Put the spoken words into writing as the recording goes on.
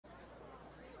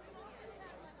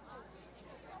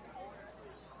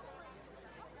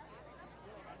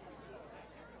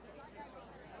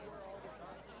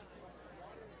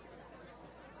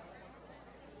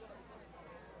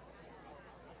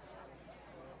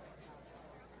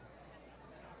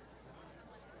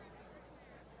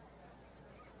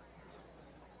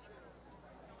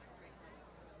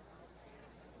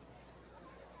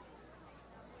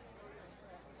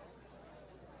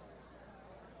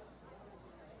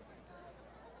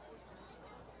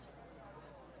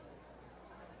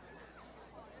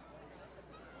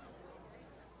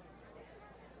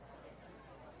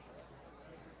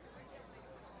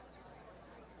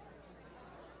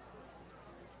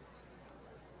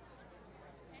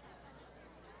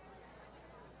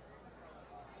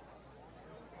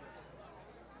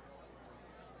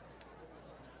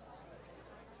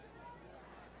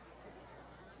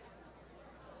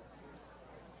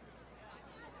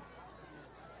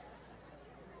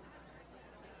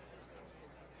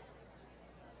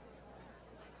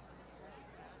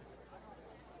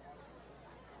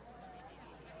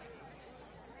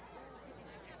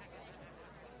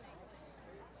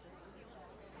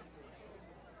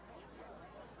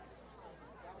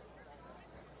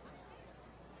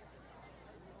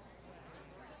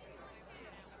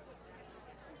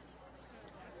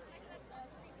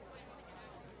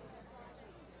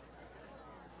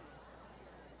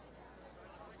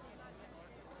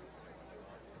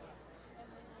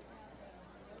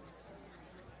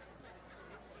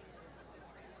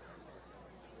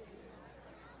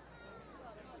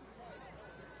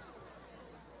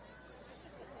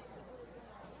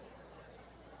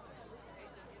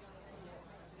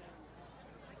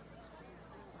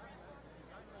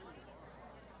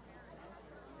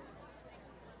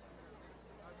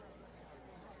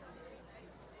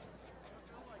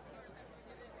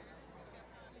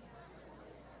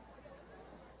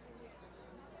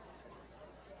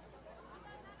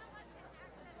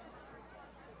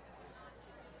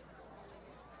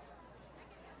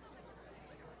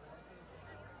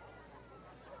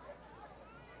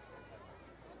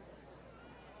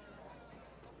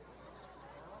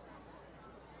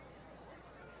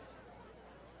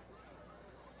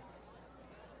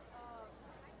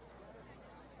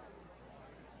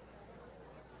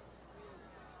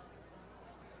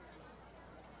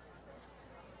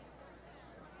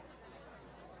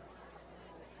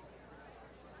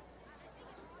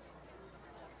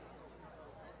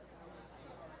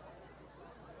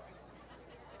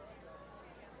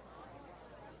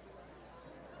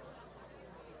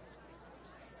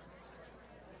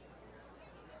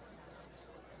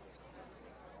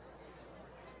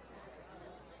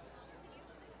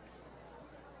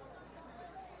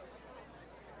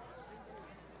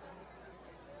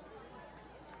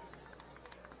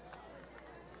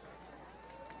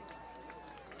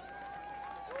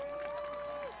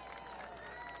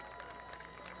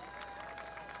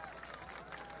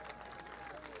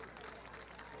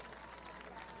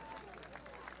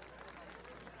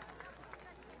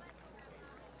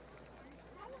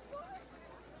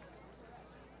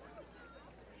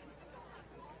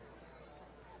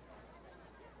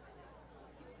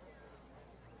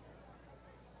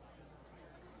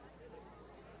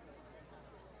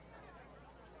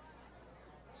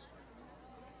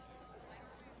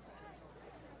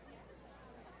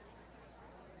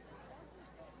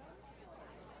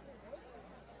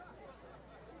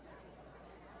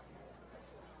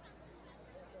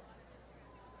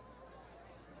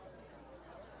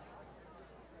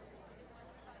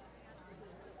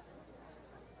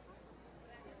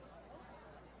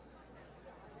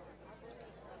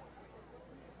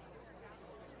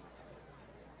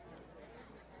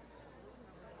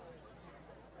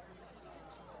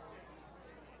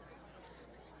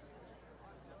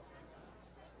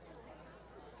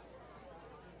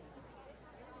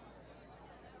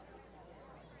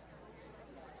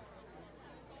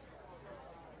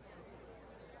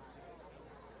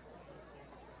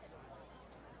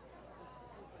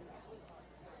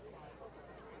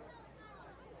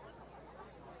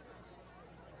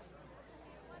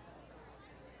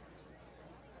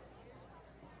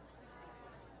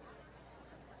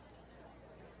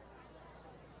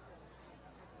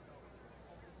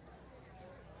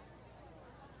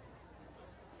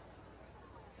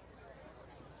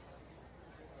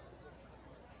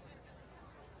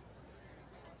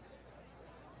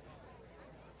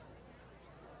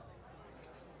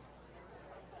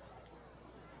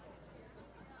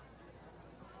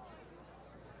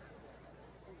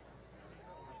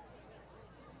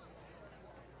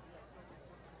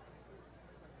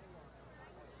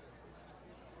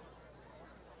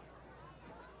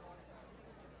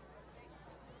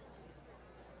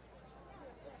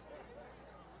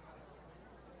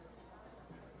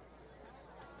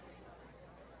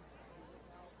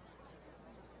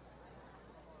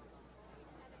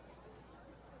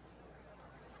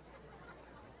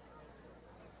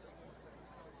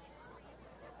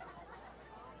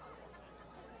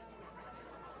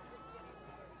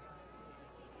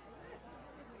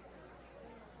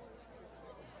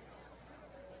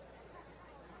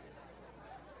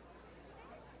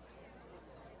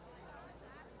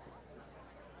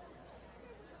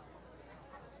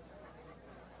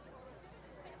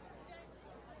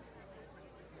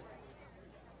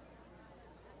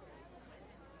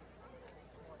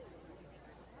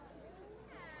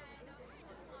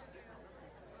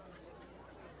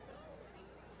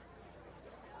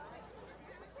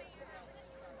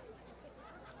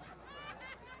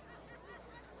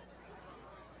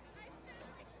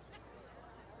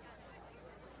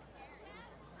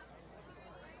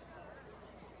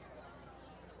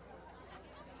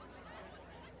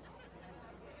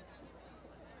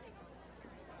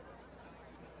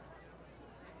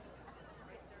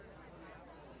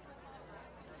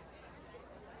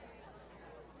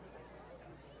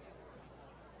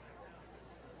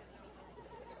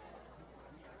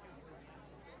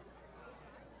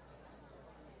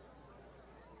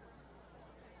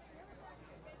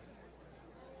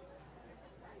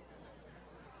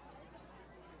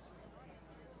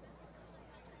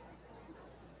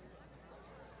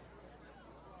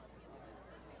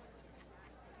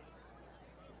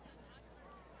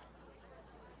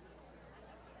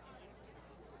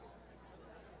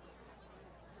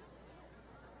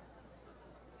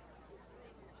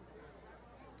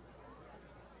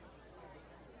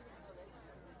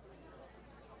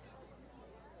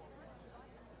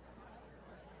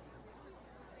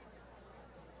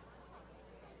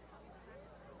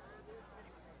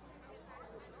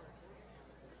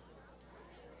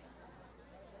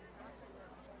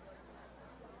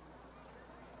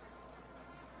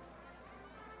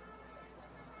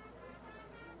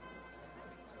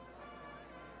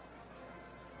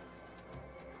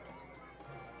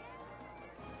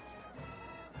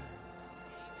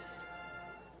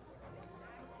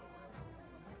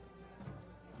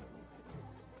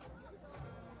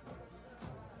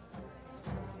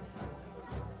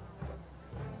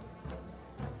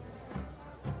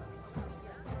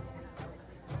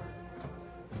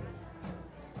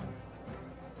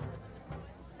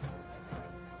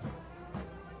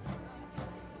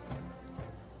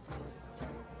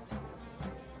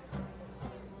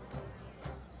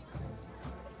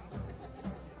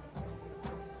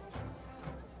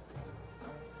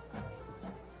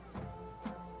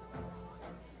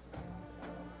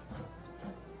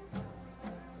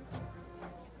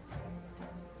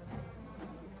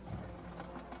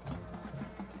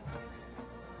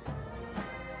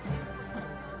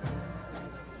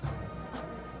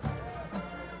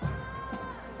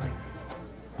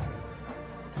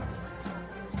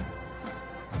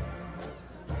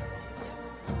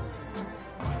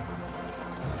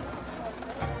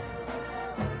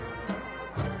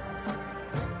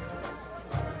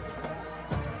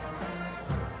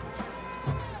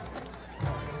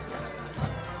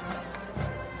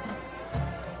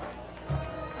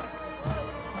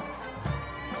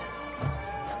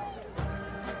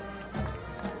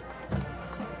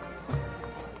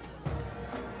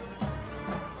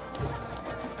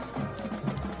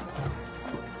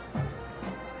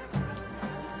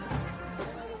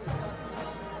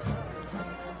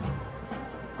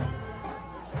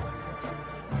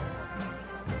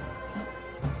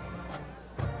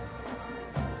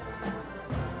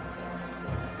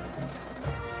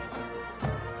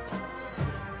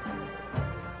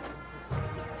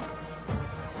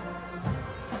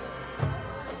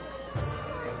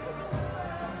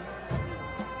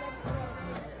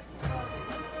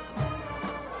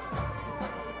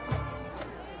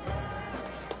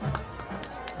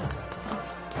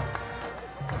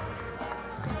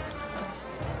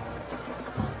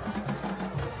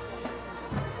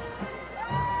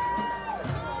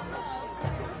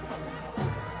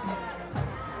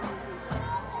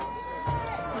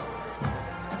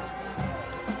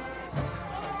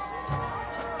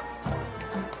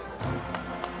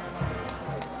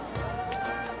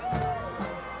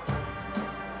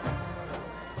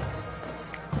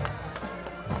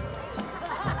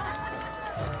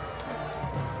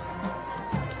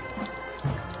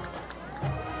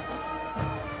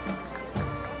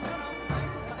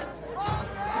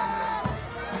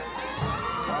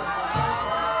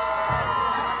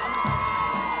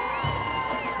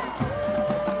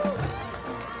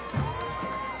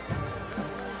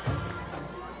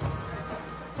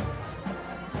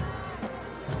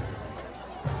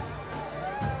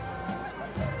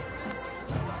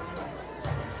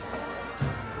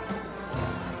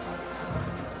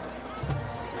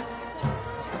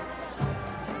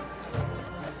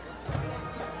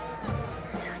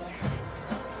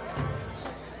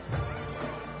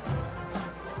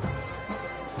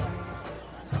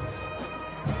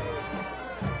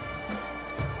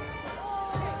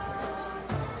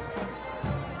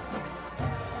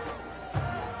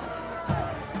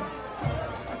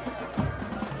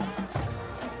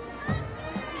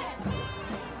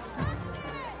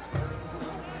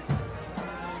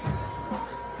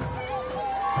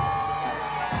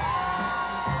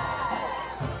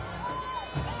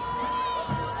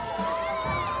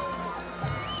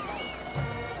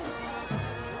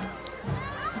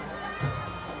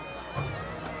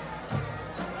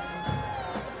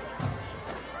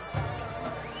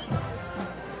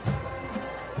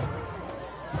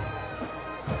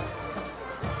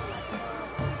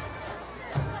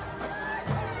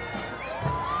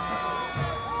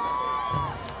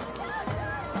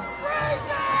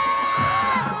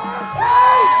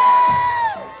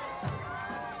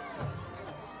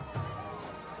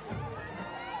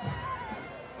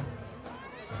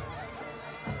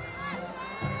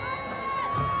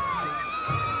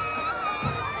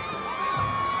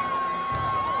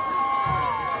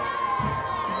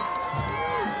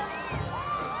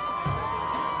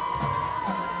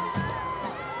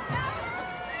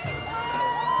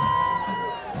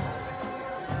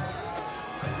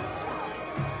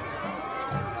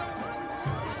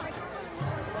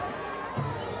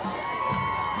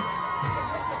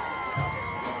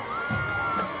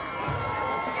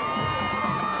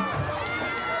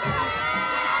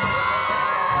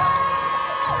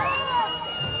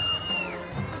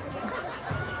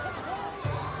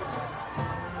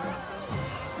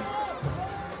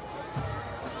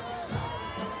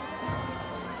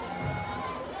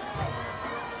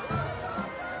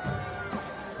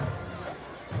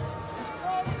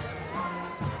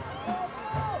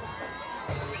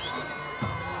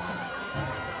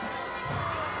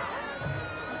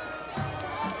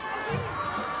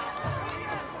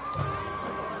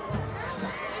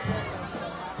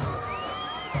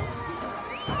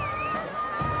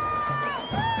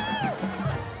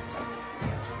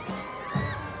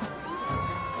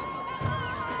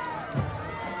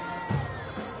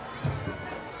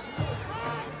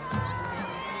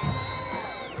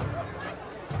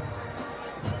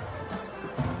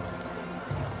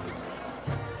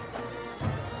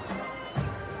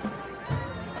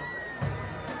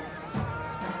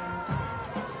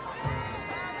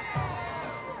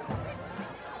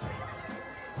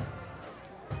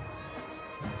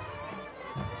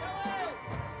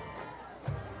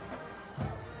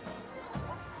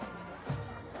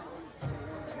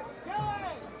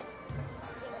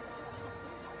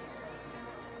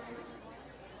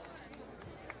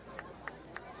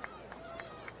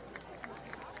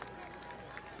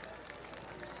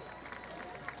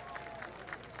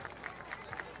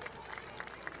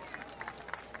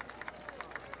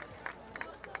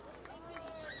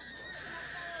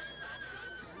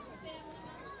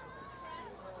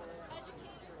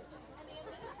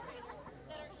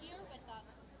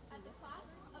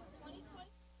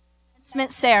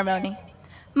commencement ceremony.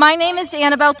 My name is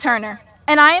Annabelle Turner,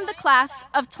 and I am the class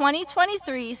of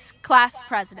 2023's class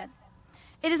president.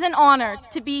 It is an honor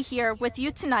to be here with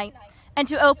you tonight and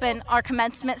to open our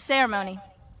commencement ceremony.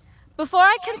 Before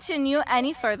I continue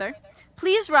any further,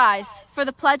 please rise for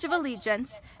the Pledge of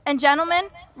Allegiance, and gentlemen,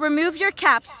 remove your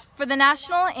caps for the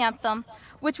national anthem,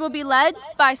 which will be led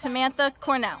by Samantha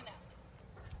Cornell.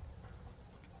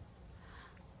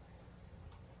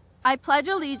 I pledge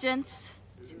allegiance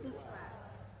to the flag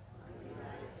of the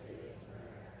United States of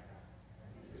America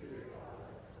and to the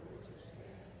republic for which it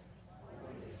stands,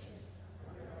 one nation,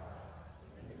 under God,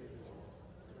 indivisible,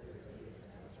 with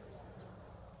liberty and justice for all.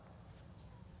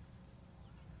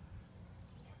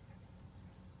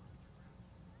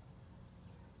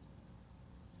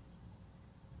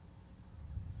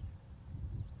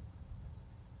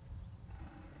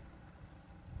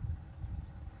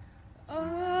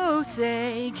 Oh,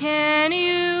 say, can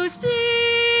you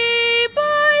see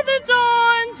by the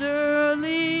dawn's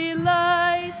early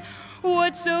light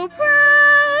what so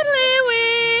proudly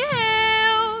we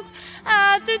hailed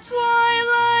at the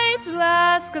twilight's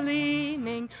last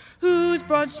gleaming, whose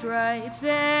broad stripes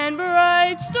and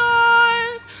bright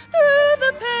stars through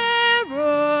the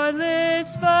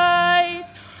perilous fight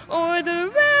o'er the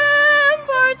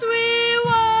ramparts we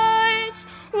watched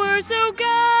were so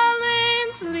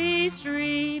gallantly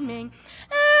streaming,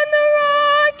 and the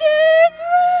rocket's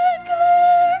red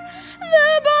glare,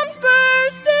 the bombs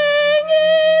bursting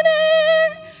in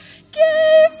air,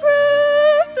 gave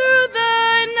proof through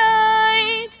the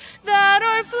night that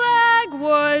our flag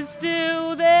was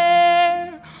still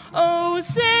there. Oh,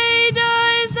 say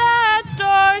does that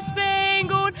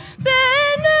star-spangled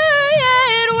banner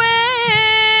yet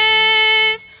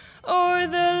wave o'er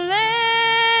the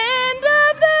land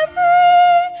of the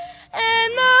free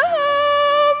and the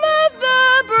home of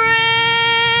the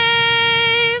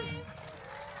brave?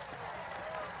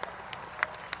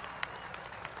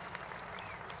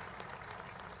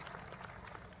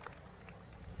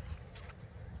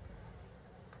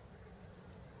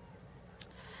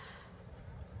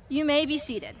 You may be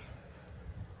seated.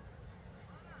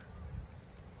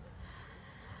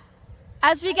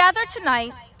 As we gather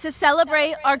tonight to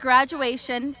celebrate our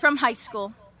graduation from high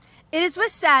school, it is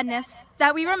with sadness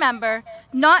that we remember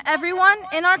not everyone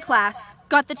in our class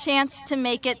got the chance to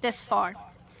make it this far.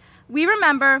 We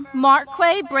remember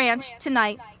Marquay Branch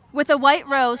tonight with a white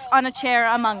rose on a chair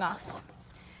among us.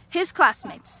 His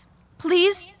classmates,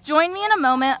 please join me in a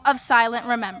moment of silent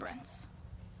remembrance.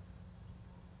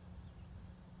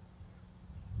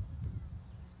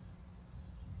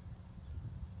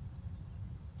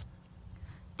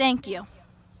 Thank you.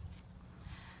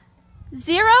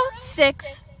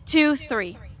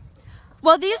 0623.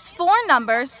 While these four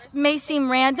numbers may seem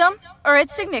random or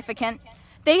insignificant,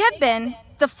 they have been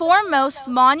the four most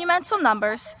monumental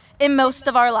numbers in most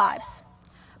of our lives.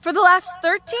 For the last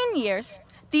 13 years,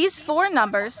 these four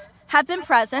numbers have been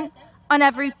present on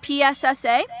every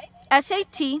PSSA,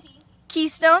 SAT,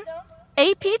 Keystone,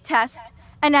 AP test,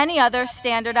 and any other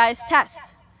standardized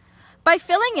test. By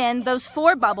filling in those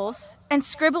four bubbles and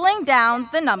scribbling down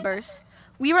the numbers,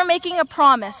 we were making a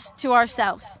promise to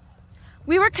ourselves.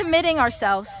 We were committing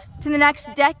ourselves to the next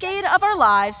decade of our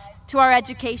lives to our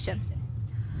education.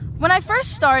 When I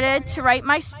first started to write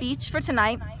my speech for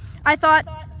tonight, I thought,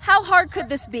 how hard could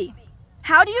this be?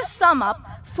 How do you sum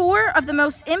up four of the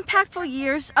most impactful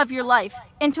years of your life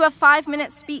into a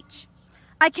 5-minute speech?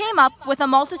 I came up with a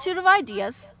multitude of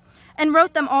ideas and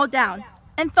wrote them all down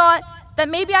and thought that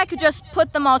maybe I could just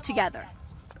put them all together.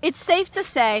 It's safe to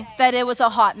say that it was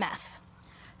a hot mess.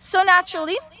 So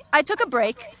naturally, I took a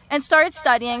break and started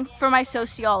studying for my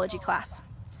sociology class.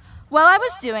 While I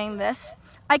was doing this,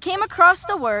 I came across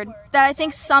the word that I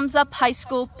think sums up high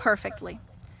school perfectly.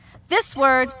 This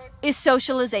word is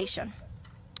socialization.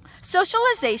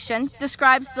 Socialization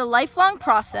describes the lifelong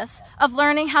process of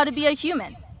learning how to be a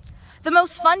human. The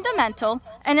most fundamental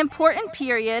and important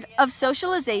period of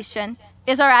socialization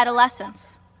is our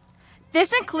adolescence.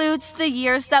 This includes the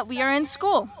years that we are in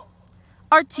school.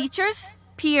 Our teachers,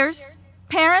 peers,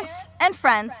 parents, and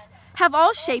friends have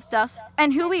all shaped us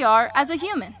and who we are as a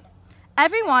human.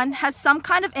 Everyone has some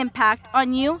kind of impact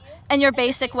on you and your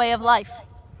basic way of life.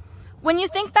 When you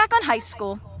think back on high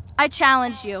school, I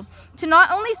challenge you to not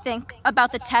only think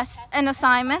about the tests and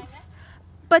assignments,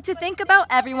 but to think about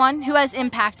everyone who has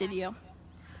impacted you.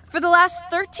 For the last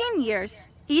 13 years,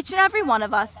 each and every one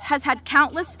of us has had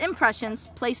countless impressions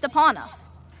placed upon us.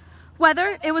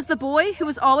 Whether it was the boy who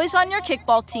was always on your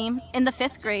kickball team in the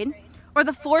 5th grade, or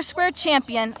the Foursquare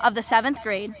champion of the 7th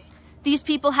grade, these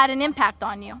people had an impact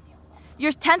on you.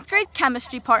 Your 10th grade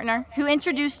chemistry partner who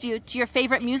introduced you to your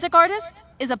favorite music artist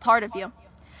is a part of you.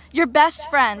 Your best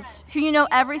friends, who you know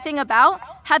everything about,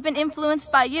 have been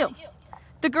influenced by you.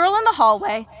 The girl in the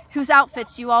hallway, whose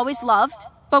outfits you always loved,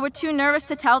 but were too nervous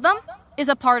to tell them, is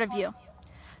a part of you.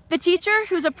 The teacher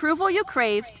whose approval you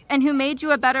craved and who made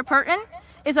you a better person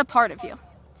is a part of you.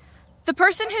 The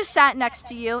person who sat next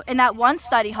to you in that one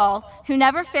study hall who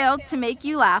never failed to make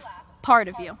you laugh, part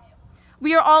of you.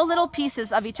 We are all little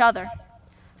pieces of each other.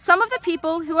 Some of the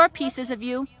people who are pieces of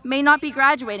you may not be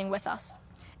graduating with us.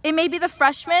 It may be the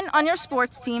freshman on your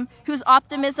sports team whose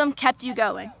optimism kept you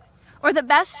going, or the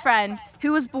best friend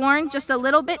who was born just a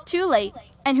little bit too late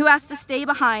and who has to stay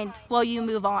behind while you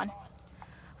move on.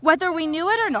 Whether we knew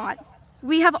it or not,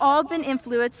 we have all been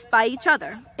influenced by each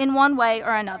other in one way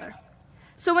or another.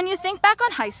 So when you think back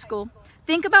on high school,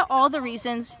 think about all the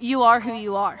reasons you are who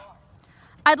you are.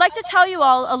 I'd like to tell you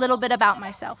all a little bit about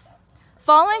myself.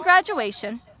 Following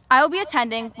graduation, I will be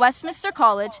attending Westminster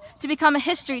College to become a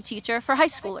history teacher for high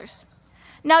schoolers.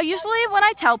 Now, usually when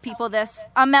I tell people this,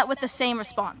 I'm met with the same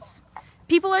response.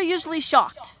 People are usually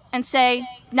shocked and say,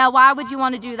 "Now why would you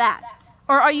want to do that?"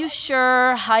 Or, "Are you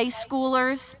sure, high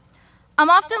schoolers?" I'm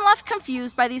often left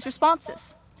confused by these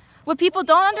responses. What people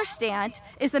don't understand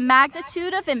is the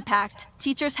magnitude of impact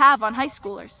teachers have on high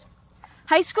schoolers.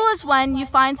 High school is when you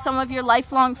find some of your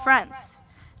lifelong friends,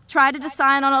 try to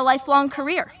decide on a lifelong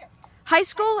career. High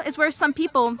school is where some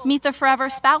people meet their forever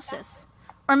spouses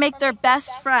or make their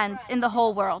best friends in the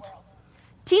whole world.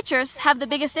 Teachers have the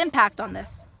biggest impact on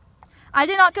this. I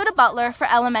did not go to Butler for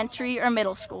elementary or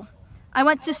middle school. I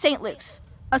went to St. Luke's,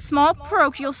 a small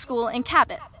parochial school in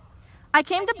Cabot. I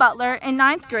came to Butler in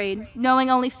 9th grade, knowing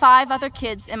only 5 other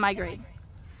kids in my grade.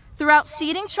 Throughout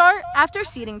seating chart after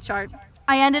seating chart,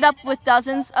 I ended up with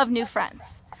dozens of new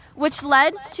friends, which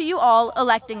led to you all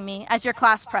electing me as your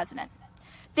class president.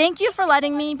 Thank you for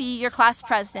letting me be your class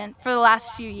president for the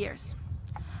last few years.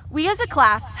 We as a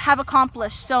class have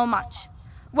accomplished so much,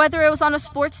 whether it was on a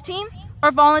sports team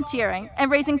or volunteering and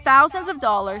raising thousands of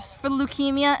dollars for the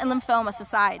Leukemia and Lymphoma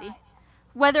Society.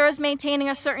 Whether it was maintaining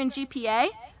a certain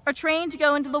GPA or training to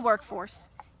go into the workforce,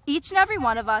 each and every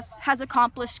one of us has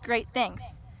accomplished great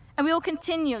things, and we will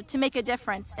continue to make a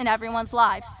difference in everyone's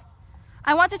lives.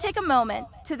 I want to take a moment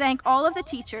to thank all of the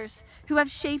teachers who have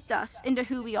shaped us into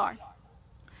who we are.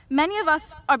 Many of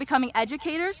us are becoming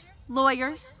educators,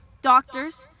 lawyers,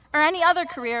 doctors, or any other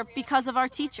career because of our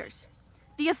teachers.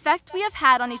 The effect we have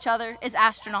had on each other is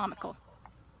astronomical.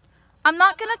 I'm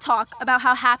not going to talk about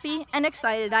how happy and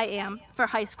excited I am for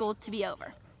high school to be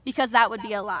over, because that would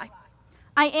be a lie.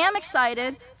 I am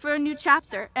excited for a new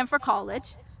chapter and for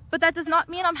college, but that does not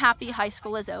mean I'm happy high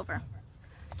school is over.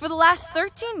 For the last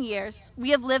 13 years,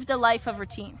 we have lived a life of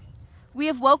routine. We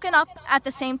have woken up at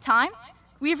the same time.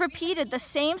 We have repeated the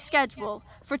same schedule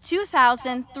for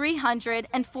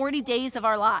 2,340 days of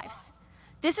our lives.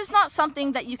 This is not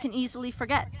something that you can easily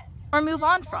forget or move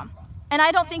on from, and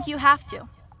I don't think you have to.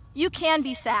 You can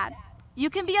be sad. You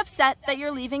can be upset that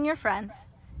you're leaving your friends.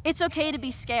 It's okay to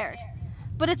be scared,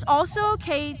 but it's also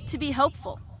okay to be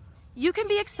hopeful. You can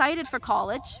be excited for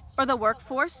college, or the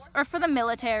workforce, or for the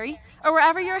military, or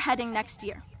wherever you're heading next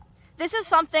year. This is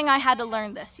something I had to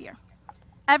learn this year.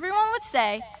 Everyone would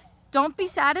say, "Don't be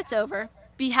sad it's over,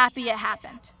 be happy it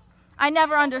happened." I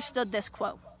never understood this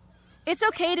quote. It's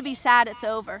okay to be sad it's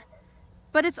over,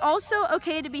 but it's also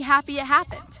okay to be happy it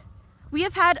happened. We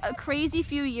have had a crazy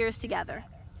few years together,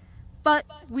 but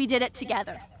we did it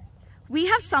together. We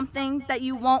have something that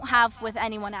you won't have with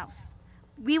anyone else.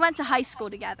 We went to high school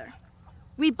together.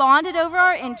 We bonded over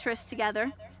our interests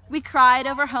together. We cried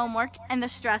over homework and the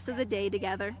stress of the day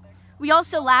together. We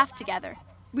also laughed together.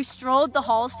 We strolled the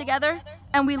halls together,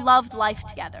 and we loved life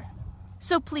together.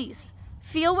 So please,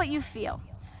 feel what you feel.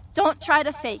 Don't try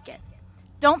to fake it.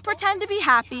 Don't pretend to be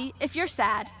happy if you're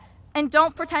sad, and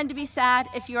don't pretend to be sad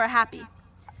if you are happy.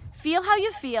 Feel how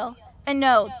you feel, and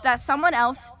know that someone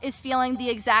else is feeling the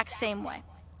exact same way.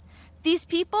 These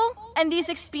people and these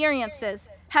experiences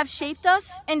have shaped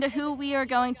us into who we are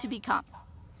going to become.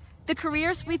 The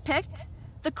careers we picked,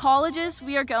 the colleges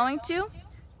we are going to,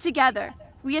 together,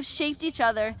 we have shaped each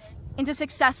other into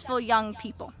successful young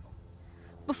people.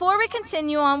 Before we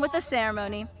continue on with the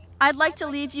ceremony, I'd like to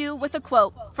leave you with a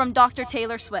quote from Dr.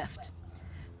 Taylor Swift.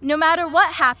 "No matter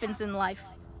what happens in life,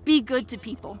 be good to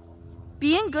people.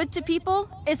 Being good to people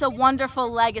is a wonderful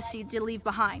legacy to leave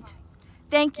behind."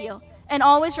 Thank you, and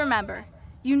always remember,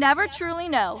 you never truly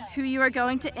know who you are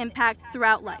going to impact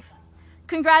throughout life.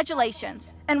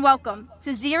 Congratulations, and welcome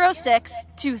to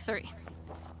 0623.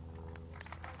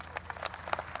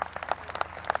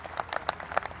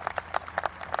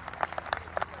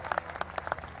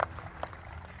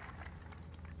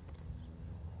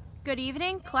 Good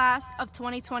evening, class of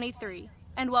 2023,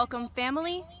 and welcome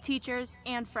family, teachers,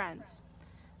 and friends.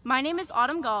 My name is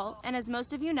Autumn Gall, and as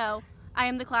most of you know, I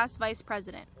am the class vice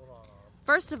president.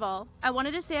 First of all, I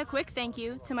wanted to say a quick thank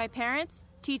you to my parents,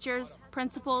 teachers,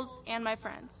 principals, and my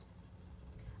friends.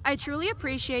 I truly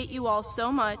appreciate you all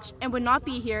so much and would not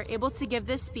be here able to give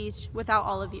this speech without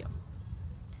all of you.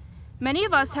 Many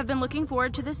of us have been looking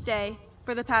forward to this day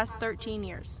for the past 13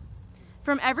 years.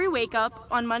 From every wake up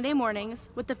on Monday mornings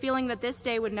with the feeling that this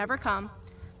day would never come,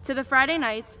 to the Friday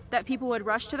nights that people would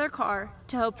rush to their car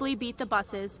to hopefully beat the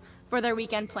buses for their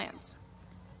weekend plans.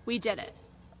 We did it.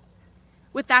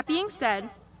 With that being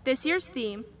said, this year's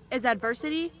theme is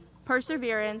adversity,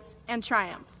 perseverance, and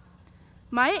triumph.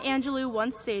 Maya Angelou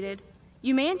once stated,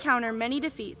 "You may encounter many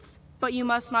defeats, but you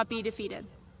must not be defeated."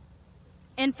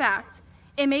 In fact,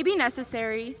 it may be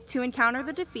necessary to encounter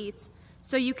the defeats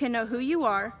so you can know who you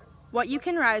are, what you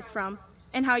can rise from,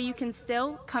 and how you can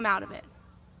still come out of it.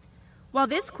 While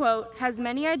this quote has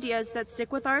many ideas that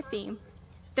stick with our theme,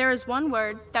 there is one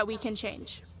word that we can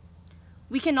change.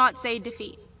 We cannot say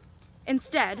defeat.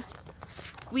 Instead,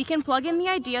 we can plug in the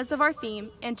ideas of our theme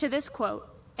into this quote,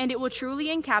 and it will truly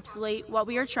encapsulate what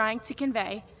we are trying to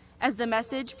convey as the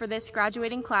message for this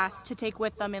graduating class to take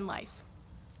with them in life.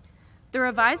 The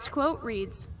revised quote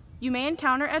reads, "You may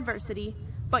encounter adversity,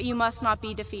 but you must not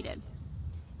be defeated."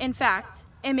 In fact,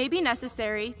 it may be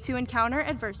necessary to encounter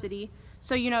adversity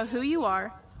so you know who you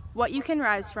are, what you can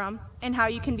rise from, and how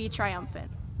you can be triumphant.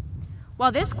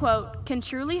 While this quote can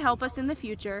truly help us in the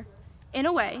future, in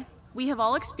a way, we have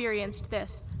all experienced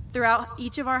this throughout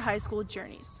each of our high school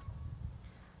journeys.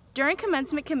 During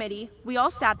commencement committee, we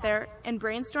all sat there and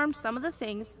brainstormed some of the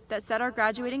things that set our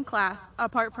graduating class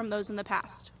apart from those in the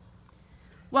past.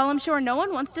 While I'm sure no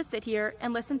one wants to sit here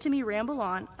and listen to me ramble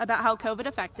on about how COVID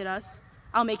affected us,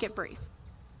 I'll make it brief.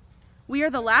 We are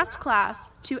the last class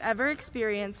to ever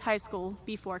experience high school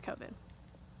before COVID.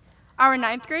 Our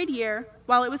 9th grade year,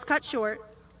 while it was cut short,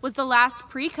 was the last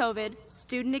pre-COVID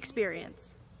student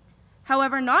experience.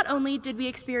 However, not only did we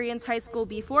experience high school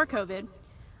before COVID,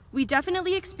 we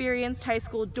definitely experienced high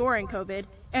school during COVID,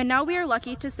 and now we are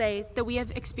lucky to say that we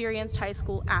have experienced high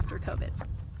school after COVID.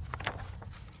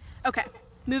 Okay,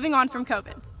 moving on from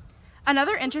COVID.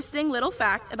 Another interesting little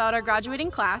fact about our graduating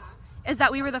class is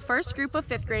that we were the first group of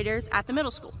 5th graders at the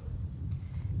middle school.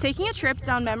 Taking a trip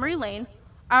down memory lane,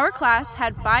 our class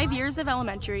had 5 years of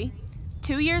elementary,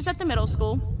 2 years at the middle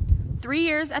school, 3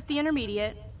 years at the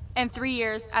intermediate, and 3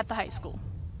 years at the high school.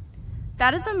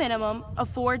 That is a minimum of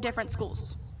 4 different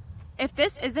schools. If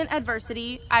this isn't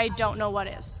adversity, I don't know what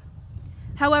is.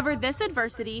 However, this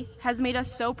adversity has made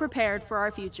us so prepared for our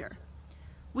future.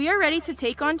 We are ready to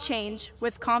take on change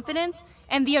with confidence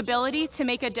and the ability to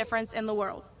make a difference in the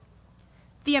world.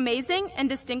 The amazing and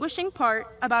distinguishing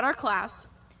part about our class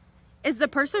is the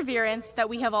perseverance that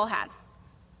we have all had.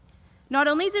 Not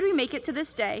only did we make it to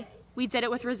this day, we did it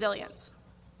with resilience.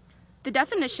 The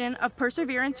definition of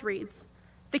perseverance reads,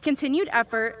 "The continued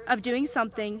effort of doing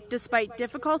something despite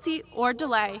difficulty or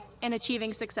delay in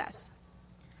achieving success."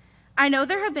 I know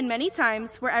there have been many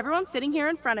times where everyone sitting here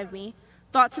in front of me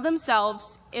thought to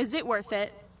themselves, "Is it worth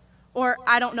it?" Or,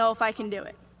 "I don't know if I can do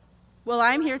it." Well,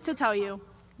 I'm here to tell you,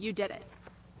 you did it.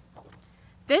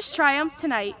 This triumph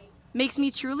tonight makes me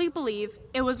truly believe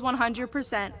it was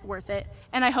 100% worth it,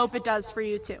 and I hope it does for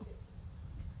you too.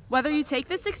 Whether you take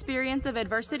this experience of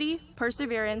adversity,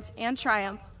 perseverance, and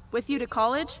triumph with you to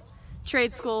college,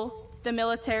 trade school, the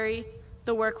military,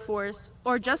 the workforce,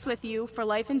 or just with you for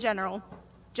life in general,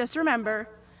 just remember,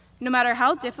 no matter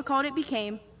how difficult it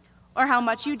became or how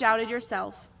much you doubted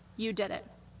yourself, you did it.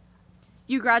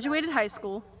 You graduated high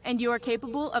school, and you are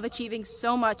capable of achieving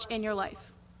so much in your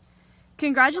life.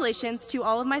 Congratulations to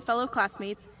all of my fellow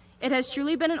classmates. It has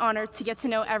truly been an honor to get to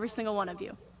know every single one of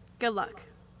you. Good luck.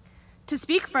 To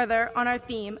speak further on our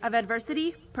theme of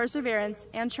adversity, perseverance,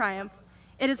 and triumph,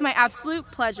 it is my absolute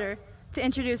pleasure to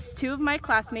introduce 2 of my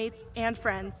classmates and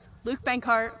friends, Luke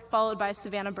Benkart, followed by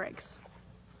Savannah Briggs.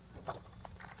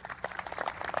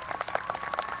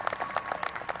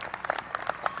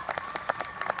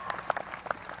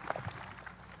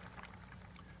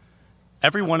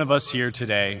 Every one of us here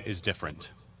today is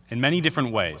different, in many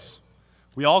different ways.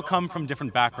 We all come from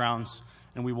different backgrounds,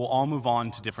 and we will all move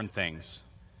on to different things.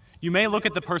 You may look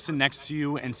at the person next to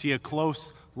you and see a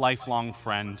close, lifelong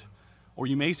friend, or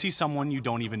you may see someone you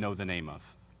don't even know the name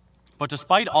of. But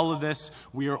despite all of this,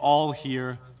 we are all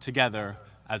here together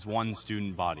as one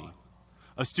student body.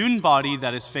 A student body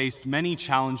that has faced many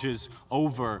challenges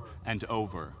over and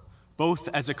over, both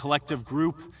as a collective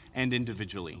group and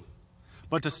individually.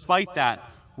 But despite that,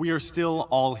 we are still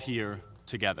all here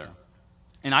together.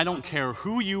 And I don't care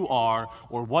who you are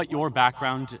or what your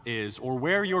background is or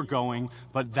where you're going,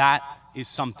 but that is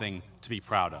something to be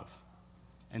proud of.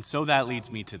 And so that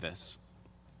leads me to this: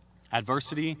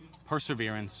 adversity,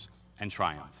 perseverance, and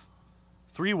triumph.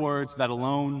 3 words that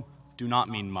alone do not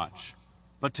mean much,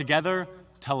 but together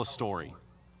tell a story.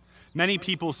 Many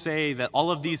people say that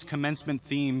all of these commencement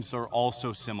themes are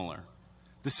also similar.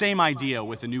 The same idea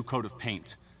with a new coat of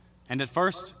paint. And at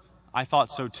first, I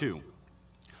thought so too.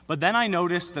 But then I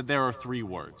noticed that there are 3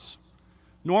 words.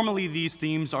 Normally, these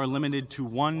themes are limited to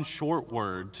one short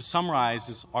word to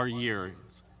summarize our year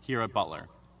here at Butler.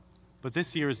 But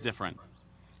this year is different,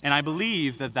 and I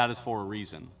believe that that is for a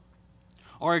reason.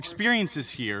 Our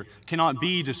experiences here cannot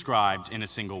be described in a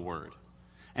single word.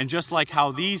 And just like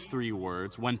how these 3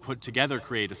 words, when put together,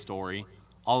 create a story,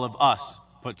 all of us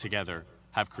put together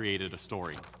have created a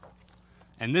story.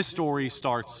 And this story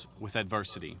starts with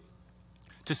adversity.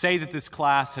 To say that this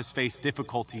class has faced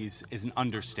difficulties is an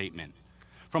understatement.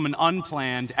 From an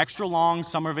unplanned, extra-long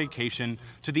summer vacation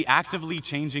to the actively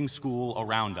changing school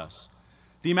around us,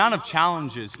 the amount of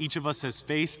challenges each of us has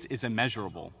faced is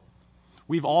immeasurable.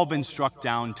 We've all been struck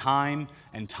down time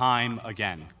and time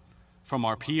again, from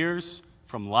our peers,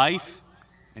 from life,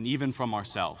 and even from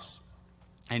ourselves.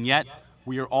 And yet,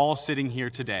 we are all sitting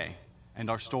here today, and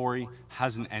our story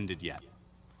hasn't ended yet.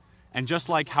 And just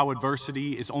like how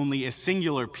adversity is only a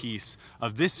singular piece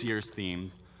of this year's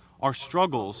theme, our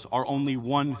struggles are only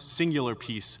one singular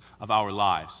piece of our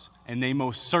lives, and they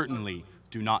most certainly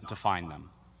do not define them.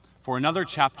 For another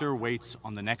chapter waits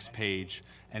on the next page,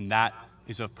 and that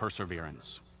is of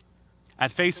perseverance.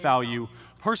 At face value,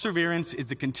 perseverance is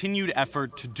the continued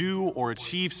effort to do or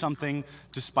achieve something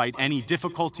despite any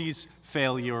difficulties,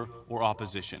 failure, or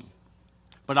opposition.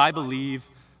 But I believe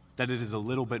that it is a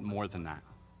little bit more than that.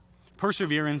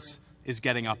 Perseverance is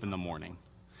getting up in the morning.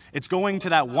 It's going to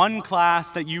that one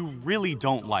class that you really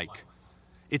don't like.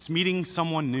 It's meeting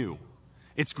someone new.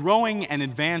 It's growing and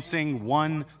advancing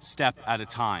one step at a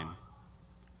time.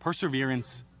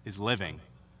 Perseverance is living.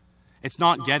 It's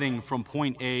not getting from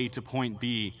point A to point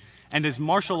B. And as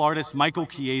martial artist Michael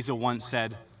Chiesa once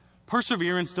said,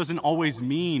 perseverance doesn't always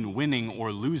mean winning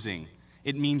or losing.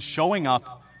 It means showing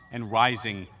up and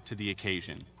rising to the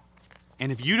occasion.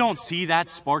 And if you don't see that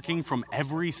sparking from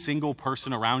every single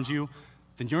person around you,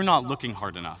 then you're not looking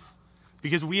hard enough.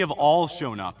 Because we have all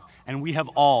shown up and we have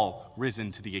all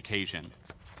risen to the occasion.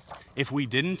 If we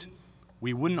didn't,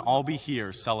 we wouldn't all be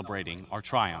here celebrating our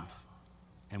triumph.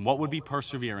 And what would be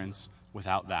perseverance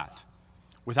without that?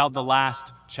 Without the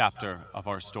last chapter of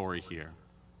our story here,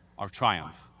 our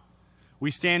triumph.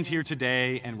 We stand here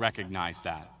today and recognize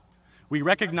that. We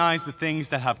recognize the things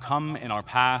that have come in our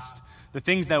past, the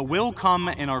things that will come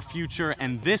in our future,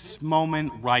 and this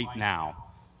moment right now.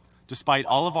 Despite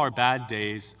all of our bad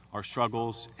days, our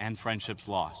struggles, and friendships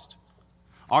lost.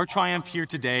 Our triumph here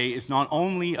today is not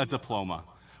only a diploma,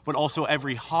 but also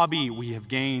every hobby we have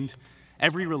gained,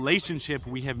 every relationship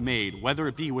we have made, whether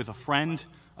it be with a friend,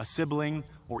 a sibling,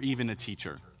 or even a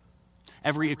teacher.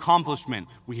 Every accomplishment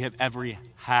we have ever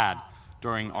had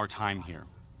during our time here.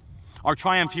 Our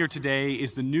triumph here today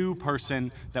is the new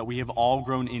person that we have all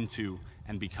grown into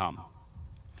and become.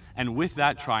 And with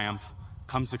that triumph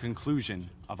comes the conclusion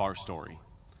of our story.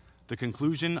 The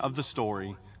conclusion of the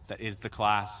story that is the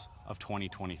class of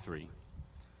 2023.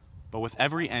 But with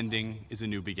every ending is a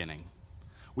new beginning.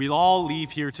 We'll all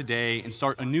leave here today and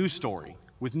start a new story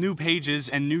with new pages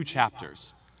and new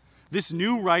chapters. This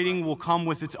new writing will come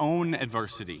with its own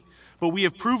adversity, but we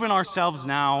have proven ourselves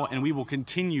now and we will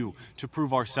continue to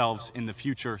prove ourselves in the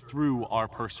future through our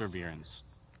perseverance.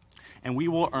 And we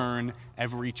will earn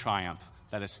every triumph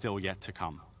that is still yet to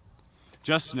come.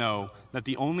 Just know that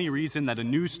the only reason that a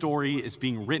new story is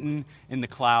being written in the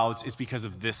clouds is because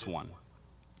of this one.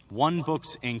 One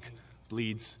book's ink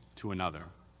bleeds to another.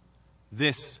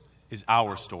 This is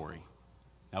our story.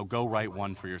 Now go write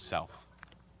one for yourself.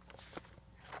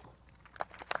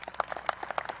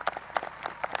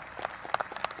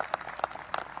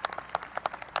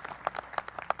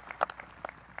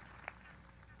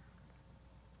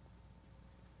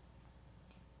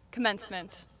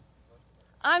 Commencement.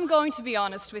 I'm going to be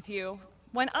honest with you.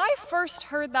 When I first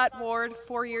heard that word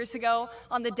 4 years ago,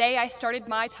 on the day I started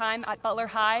my time at Butler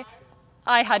High,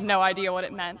 I had no idea what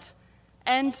it meant.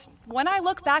 And when I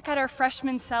look back at our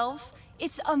freshman selves,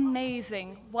 it's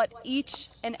amazing what each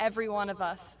and every one of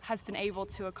us has been able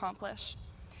to accomplish.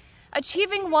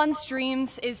 Achieving one's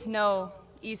dreams is no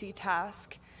easy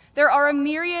task. There are a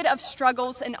myriad of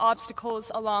struggles and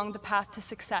obstacles along the path to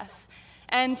success.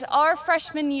 And our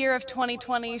freshman year of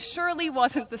 2020 surely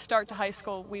wasn't the start to high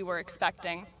school we were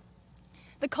expecting.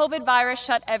 The COVID virus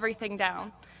shut everything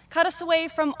down, cut us away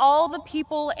from all the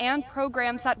people and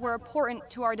programs that were important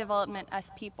to our development as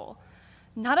people.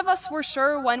 None of us were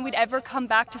sure when we'd ever come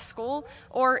back to school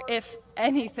or if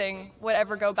anything would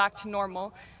ever go back to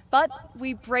normal, but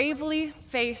we bravely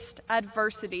faced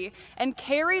adversity and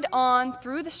carried on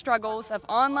through the struggles of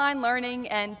online learning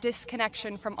and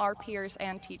disconnection from our peers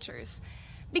and teachers.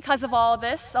 Because of all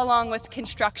this, along with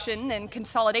construction and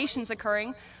consolidations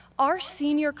occurring, our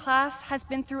senior class has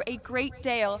been through a great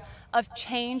deal of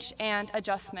change and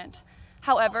adjustment.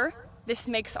 However, this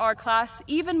makes our class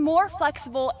even more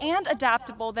flexible and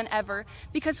adaptable than ever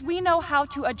because we know how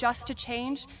to adjust to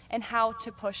change and how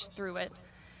to push through it.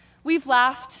 We've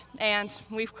laughed and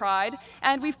we've cried,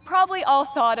 and we've probably all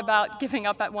thought about giving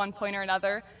up at one point or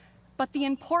another, but the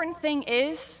important thing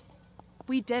is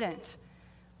we didn't.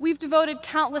 We've devoted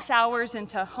countless hours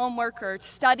into homework or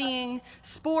studying,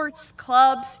 sports,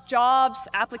 clubs, jobs,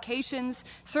 applications,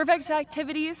 surveys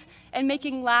activities, and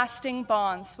making lasting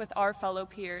bonds with our fellow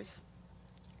peers.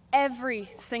 Every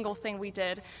single thing we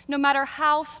did, no matter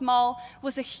how small,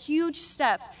 was a huge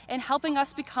step in helping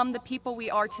us become the people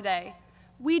we are today.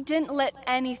 We didn't let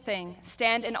anything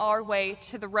stand in our way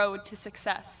to the road to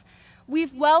success.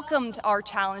 We've welcomed our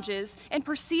challenges and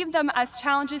perceived them as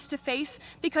challenges to face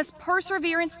because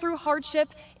perseverance through hardship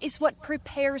is what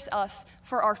prepares us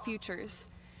for our futures.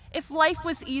 If life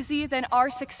was easy, then our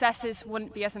successes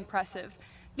wouldn't be as impressive,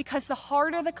 because the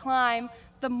harder the climb,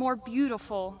 the more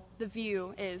beautiful the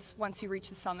view is once you reach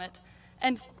the summit.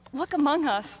 And look among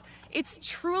us. It's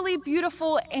truly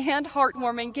beautiful and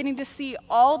heartwarming getting to see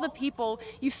all the people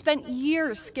you spent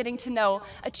years getting to know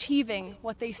achieving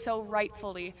what they so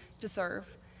rightfully deserve.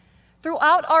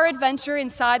 Throughout our adventure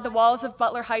inside the walls of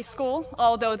Butler High School,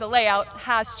 although the layout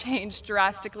has changed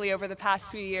drastically over the past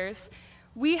few years,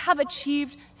 we have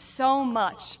achieved so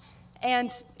much.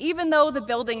 And even though the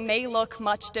building may look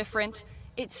much different,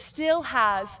 it still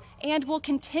has and will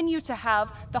continue to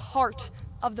have the heart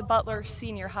of the Butler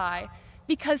Senior High,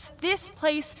 because this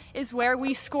place is where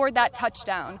we scored that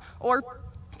touchdown, or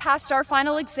passed our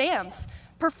final exams,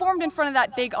 performed in front of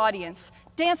that big audience,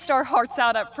 danced our hearts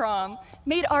out at prom,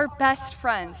 made our best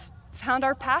friends, found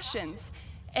our passions,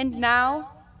 and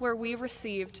now where we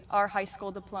received our high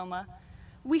school diploma.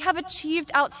 We have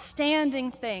achieved outstanding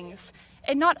things,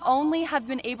 and not only have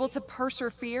been able to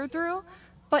persevere through,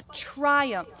 but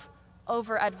triumph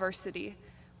over adversity.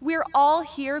 We're all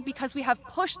here because we have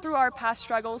pushed through our past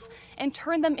struggles and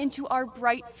turned them into our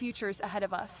bright futures ahead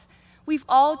of us. We've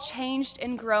all changed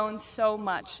and grown so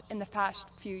much in the past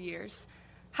few years.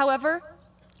 However,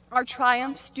 our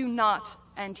triumphs do not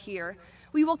end here.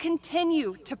 We will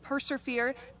continue to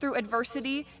persevere through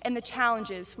adversity and the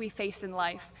challenges we face in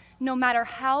life, no matter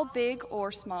how big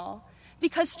or small.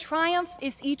 Because triumph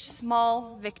is each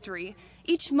small victory,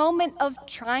 each moment of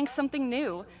trying something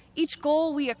new, each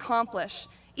goal we accomplish,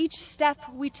 each step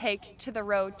we take to the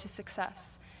road to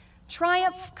success.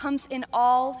 Triumph comes in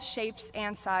all shapes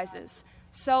and sizes.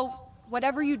 So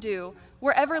whatever you do,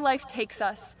 wherever life takes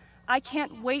us, I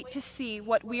can't wait to see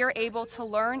what we are able to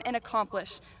learn and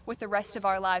accomplish with the rest of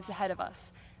our lives ahead of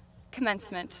us.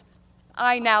 Commencement.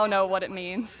 I now know what it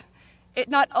means. It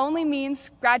not only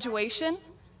means graduation,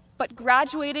 but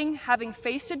graduating having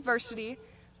faced adversity,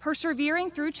 persevering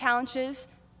through challenges,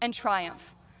 and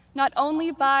triumph. Not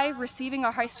only by receiving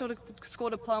our high school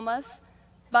diplomas,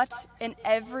 but in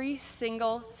every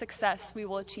single success we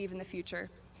will achieve in the future.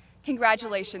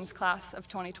 Congratulations, class of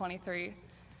 2023.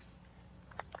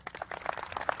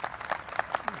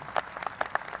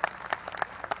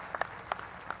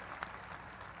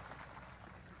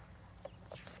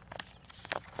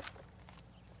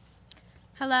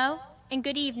 Hello and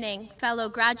good evening, fellow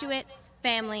graduates,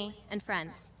 family, and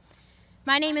friends.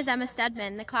 My name is Emma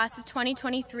Stedman, the class of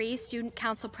 2023 Student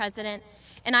Council President,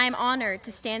 and I am honored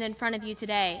to stand in front of you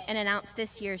today and announce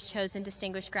this year's chosen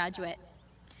distinguished graduate.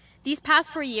 These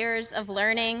past 4 years of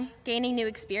learning, gaining new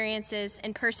experiences,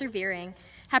 and persevering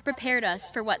have prepared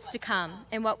us for what's to come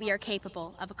and what we are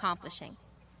capable of accomplishing.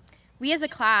 We as a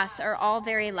class are all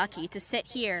very lucky to sit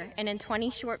here and in 20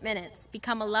 short minutes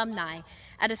become alumni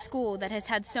at a school that has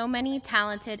had so many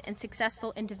talented and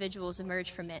successful individuals emerge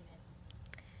from it.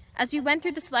 As we went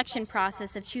through the selection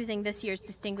process of choosing this year's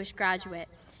distinguished graduate,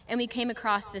 and we came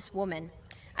across this woman,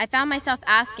 I found myself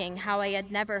asking how I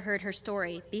had never heard her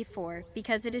story before,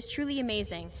 because it is truly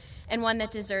amazing and one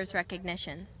that deserves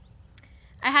recognition.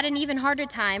 I had an even harder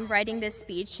time writing this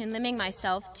speech and limiting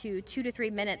myself to 2 to 3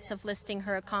 minutes of listing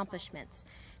her accomplishments,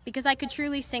 because I could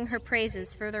truly sing her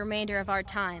praises for the remainder of our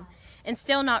time and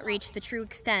still not reach the true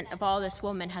extent of all this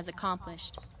woman has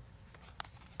accomplished.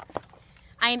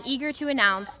 I am eager to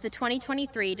announce the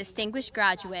 2023 distinguished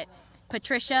graduate,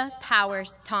 Patricia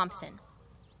Powers Thompson.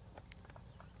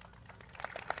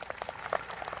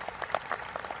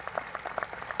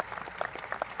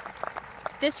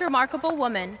 This remarkable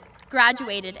woman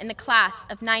graduated in the class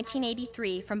of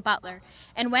 1983 from Butler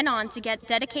and went on to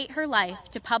dedicate her life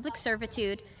to public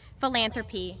servitude,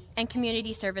 philanthropy, and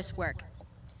community service work.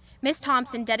 Ms.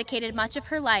 Thompson dedicated much of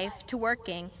her life to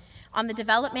working on the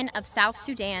development of South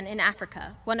Sudan in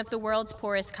Africa, one of the world's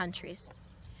poorest countries.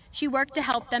 She worked to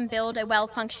help them build a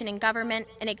well-functioning government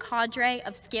and a cadre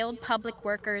of skilled public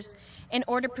workers in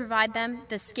order to provide them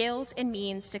the skills and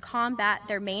means to combat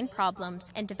their main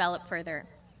problems and develop further.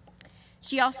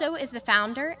 She also is the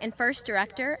founder and first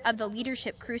director of the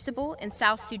Leadership Crucible in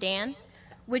South Sudan,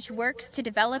 which works to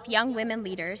develop young women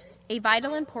leaders, a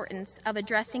vital importance of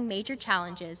addressing major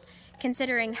challenges,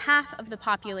 considering half of the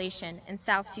population in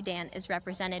South Sudan is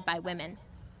represented by women.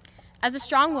 As a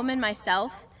strong woman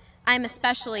myself, I am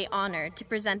especially honored to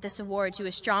present this award to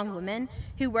a strong woman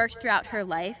who worked throughout her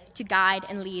life to guide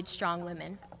and lead strong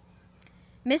women.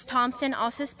 Ms. Thompson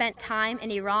also spent time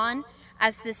in Iran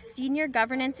as the senior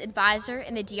governance advisor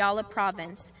in the Diyala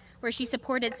province, where she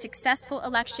supported successful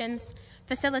elections,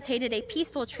 facilitated a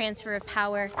peaceful transfer of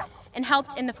power, and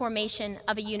helped in the formation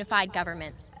of a unified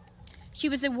government. She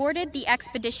was awarded the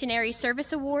Expeditionary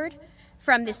Service Award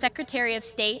from the Secretary of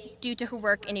State due to her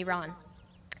work in Iran.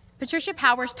 Patricia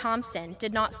Powers Thompson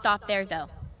did not stop there, though.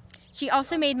 She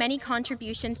also made many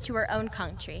contributions to her own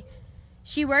country.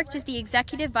 She worked as the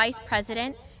Executive Vice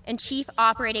President and Chief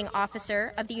Operating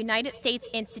Officer of the United States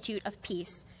Institute of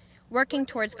Peace, working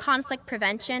towards conflict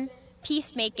prevention,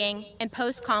 peacemaking, and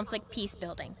post-conflict peace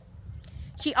building.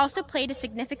 She also played a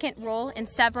significant role in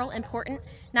several important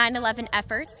 9/11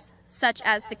 efforts, such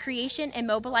as the creation and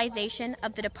mobilization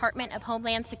of the Department of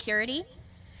Homeland Security,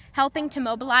 helping to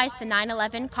mobilize the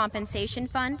 9/11 Compensation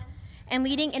Fund, and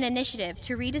leading an initiative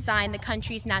to redesign the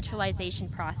country's naturalization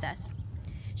process.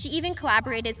 She even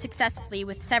collaborated successfully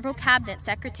with several cabinet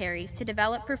secretaries to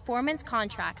develop performance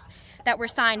contracts that were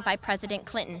signed by President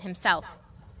Clinton himself.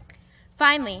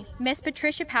 Finally, Ms.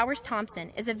 Patricia Powers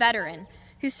Thompson is a veteran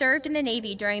who served in the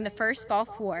Navy during the First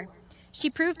Gulf War. She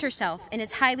proved herself and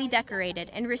is highly decorated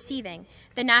in receiving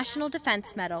the National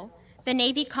Defense Medal, the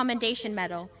Navy Commendation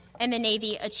Medal, and the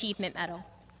Navy Achievement Medal.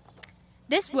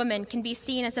 This woman can be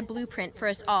seen as a blueprint for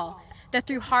us all, that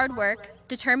through hard work,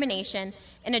 determination,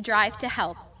 and a drive to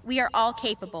help, we are all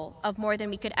capable of more than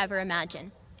we could ever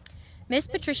imagine. Ms.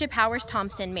 Patricia Powers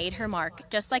Thompson made her mark,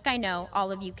 just like I know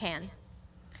all of you can.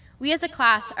 We as a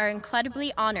class are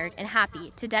incredibly honored and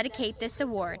happy to dedicate this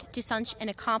award to such an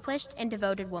accomplished and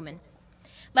devoted woman.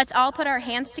 Let's all put our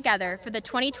hands together for the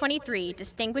 2023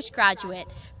 distinguished graduate,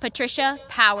 Patricia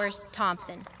Powers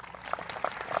Thompson.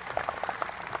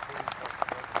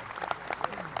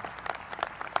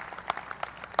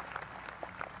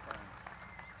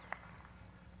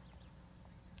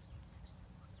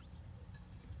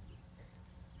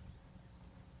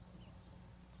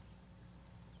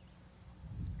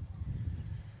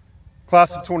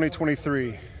 Class of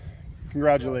 2023,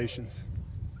 congratulations.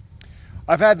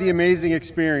 I've had the amazing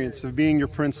experience of being your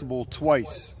principal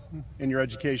twice in your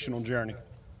educational journey.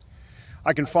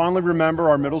 I can fondly remember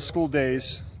our middle school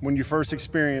days when you first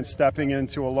experienced stepping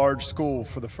into a large school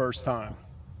for the first time.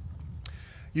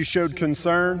 You showed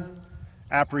concern,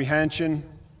 apprehension,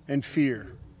 and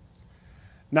fear.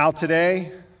 Now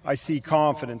today, I see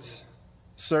confidence,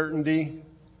 certainty,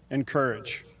 and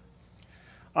courage.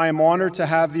 I am honored to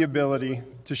have the ability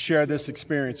to share this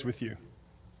experience with you.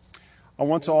 I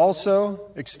want to also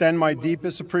extend my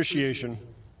deepest appreciation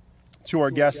to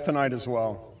our guests tonight as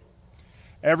well.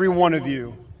 Every one of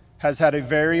you has had a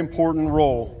very important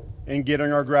role in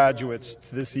getting our graduates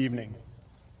to this evening.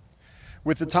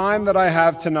 With the time that I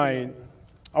have tonight,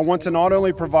 I want to not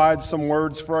only provide some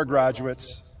words for our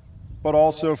graduates, but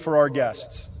also for our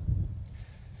guests.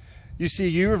 You see,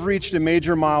 you have reached a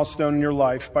major milestone in your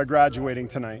life by graduating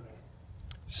tonight.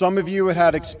 Some of you have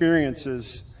had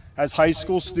experiences as high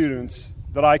school students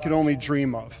that I could only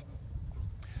dream of.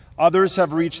 Others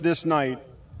have reached this night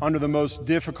under the most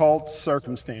difficult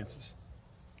circumstances.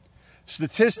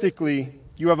 Statistically,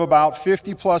 you have about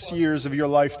 50+ years of your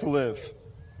life to live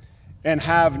and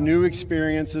have new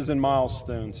experiences and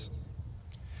milestones.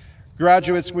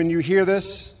 Graduates, when you hear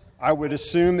this, I would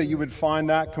assume that you would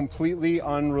find that completely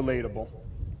unrelatable.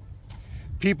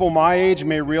 People my age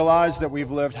may realize that we've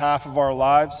lived half of our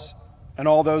lives, and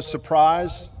although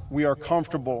surprised, we are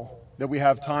comfortable that we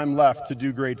have time left to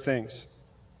do great things.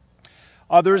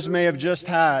 Others may have just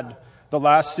had the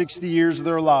last 60 years of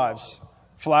their lives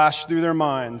flash through their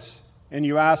minds, and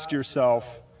you ask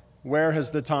yourself, where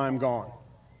has the time gone?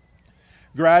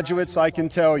 Graduates, I can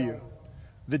tell you,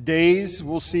 the days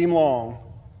will seem long,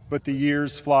 but the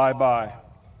years fly by.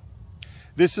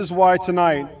 This is why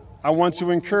tonight I want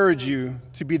to encourage you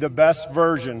to be the best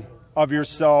version of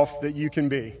yourself that you can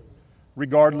be,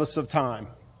 regardless of time.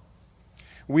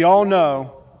 We all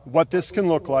know what this can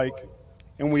look like,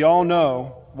 and we all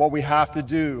know what we have to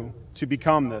do to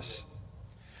become this.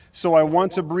 So I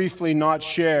want to briefly not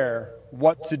share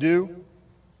what to do,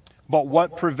 but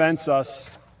what prevents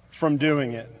us from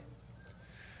doing it.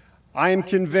 I am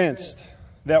convinced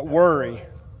that worry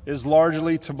is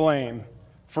largely to blame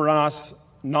for us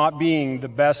not being the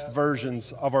best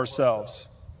versions of ourselves.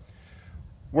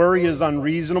 Worry is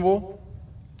unreasonable,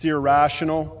 it's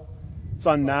irrational, it's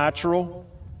unnatural,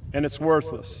 and it's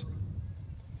worthless.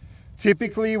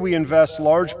 Typically, we invest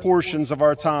large portions of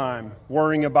our time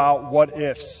worrying about what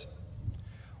ifs.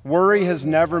 Worry has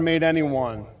never made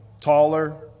anyone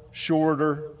taller,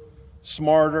 shorter,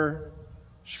 smarter,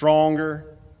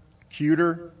 stronger,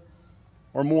 cuter,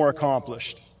 or more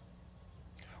accomplished.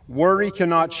 Worry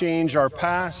cannot change our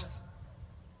past.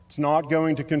 It's not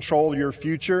going to control your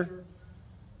future.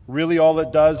 Really, all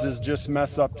it does is just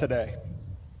mess up today.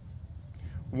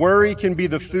 Worry can be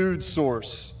the food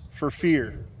source for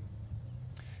fear.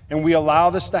 And we allow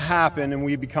this to happen and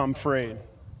we become afraid.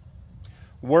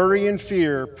 Worry and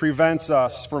fear prevents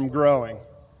us from growing.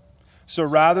 So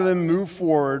rather than move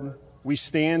forward, we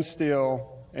stand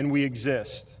still and we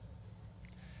exist.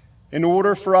 In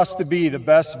order for us to be the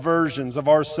best versions of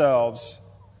ourselves,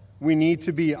 we need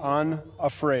to be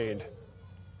unafraid.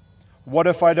 What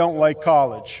if I don't like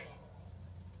college?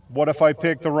 What if I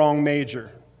pick the wrong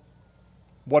major?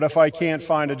 What if I can't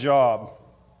find a job?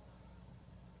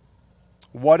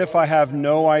 What if I have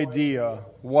no idea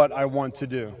what I want to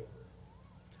do?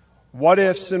 What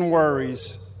ifs and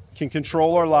worries can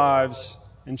control our lives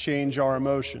and change our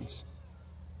emotions.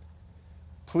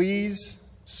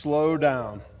 Please slow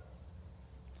down.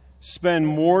 Spend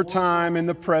more time in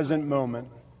the present moment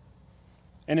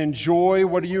and enjoy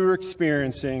what you are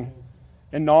experiencing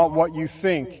and not what you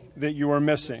think that you are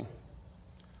missing.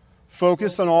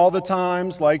 Focus on all the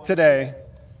times like today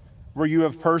where you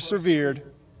have persevered,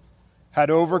 had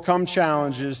overcome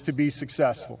challenges to be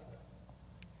successful.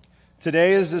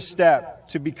 Today is a step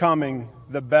to becoming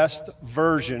the best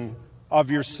version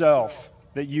of yourself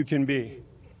that you can be.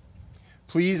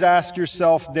 Please ask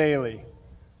yourself daily,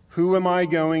 who am I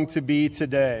going to be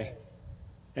today?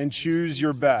 And choose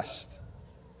your best.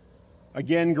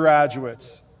 Again,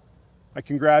 graduates, I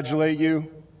congratulate you.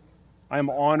 I am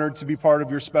honored to be part of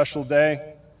your special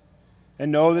day.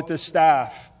 And know that the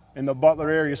staff in the Butler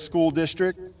Area School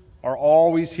District are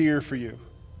always here for you.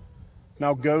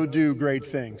 Now go do great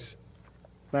things.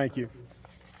 Thank you.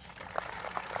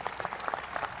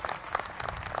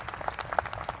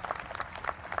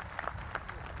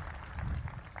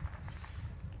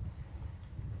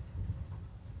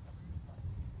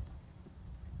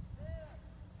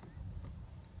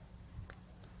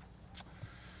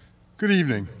 Good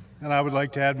evening, and I would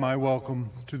like to add my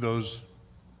welcome to those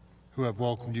who have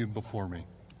welcomed you before me.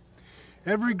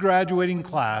 Every graduating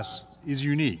class is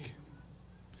unique.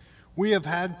 We have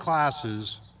had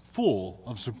classes full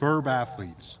of superb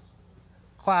athletes,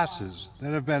 classes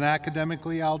that have been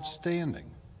academically outstanding,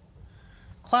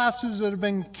 classes that have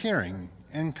been caring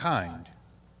and kind,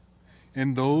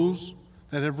 and those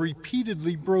that have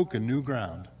repeatedly broken new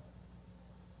ground.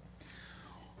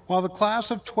 While the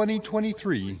class of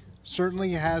 2023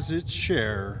 certainly has its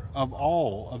share of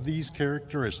all of these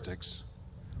characteristics,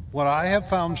 what I have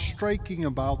found striking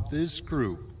about this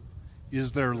group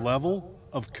is their level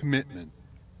of commitment.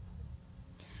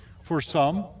 For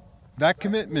some, that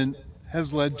commitment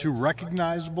has led to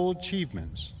recognizable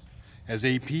achievements as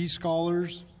AP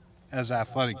scholars, as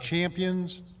athletic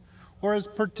champions, or as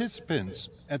participants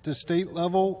at the state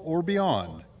level or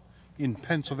beyond in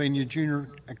Pennsylvania Junior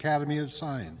Academy of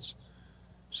Science,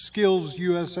 Skills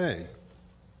USA,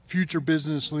 Future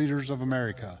Business Leaders of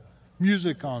America,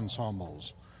 music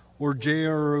ensembles, or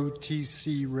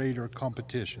JROTC Raider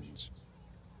competitions.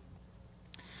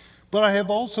 But I have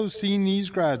also seen these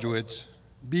graduates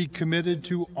be committed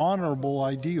to honorable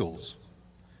ideals,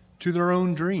 to their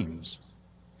own dreams,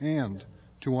 and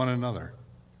to one another.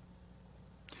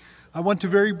 I want to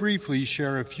very briefly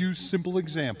share a few simple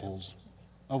examples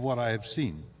of what I have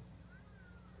seen.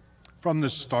 From the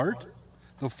start,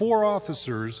 the 4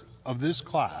 officers of this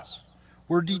class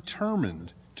were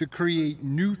determined to create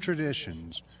new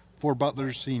traditions for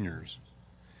Butler seniors,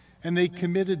 and they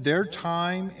committed their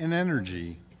time and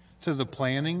energy to the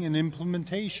planning and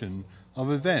implementation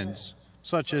of events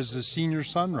such as the Senior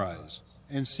Sunrise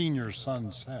and senior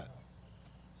sunset.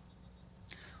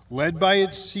 Led by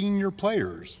its senior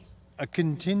players, a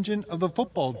contingent of the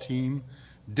football team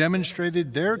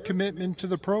demonstrated their commitment to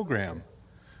the program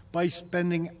by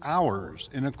spending hours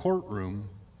in a courtroom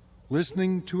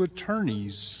listening to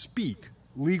attorneys speak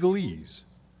legalese,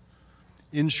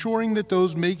 ensuring that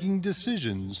those making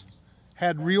decisions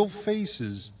had real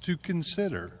faces to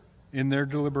consider in their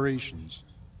deliberations.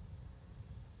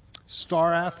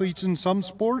 Star athletes in some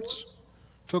sports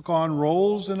took on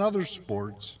roles in other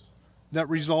sports that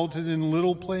resulted in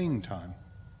little playing time,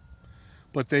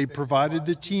 but they provided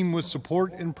the team with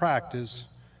support in practice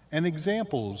and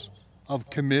examples of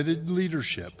committed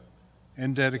leadership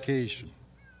and dedication.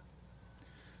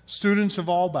 Students of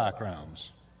all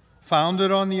backgrounds,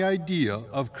 founded on the idea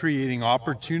of creating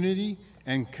opportunity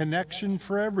and connection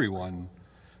for everyone,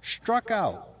 struck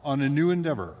out on a new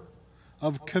endeavor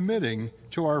of committing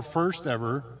to our first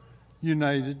ever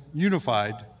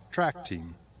unified track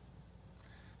team.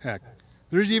 Heck,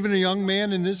 there's even a young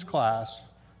man in this class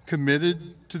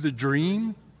committed to the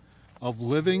dream of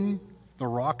living the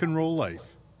rock and roll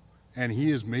life, and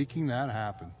he is making that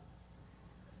happen.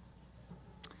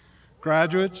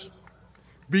 Graduates,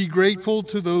 be grateful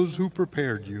to those who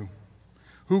prepared you,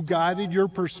 who guided your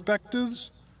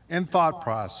perspectives and thought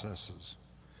processes,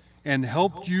 and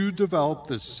helped you develop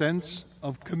the sense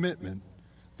of commitment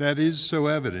that is so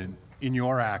evident in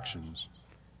your actions.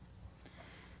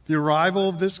 The arrival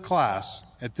of this class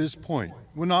at this point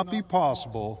would not be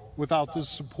possible without the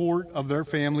support of their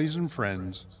families and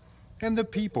friends and the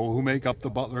people who make up the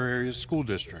Butler Area School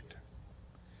District.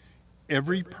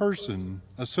 Every person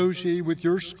associated with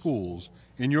your schools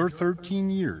in your 13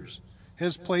 years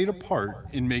has played a part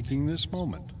in making this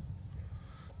moment.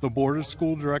 The Board of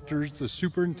School Directors, the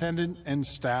superintendent and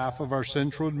staff of our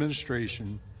central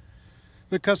administration,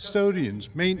 the custodians,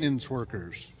 maintenance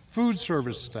workers, food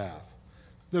service staff,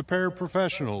 the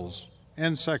paraprofessionals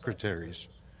and secretaries,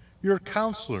 your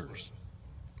counselors,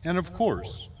 and of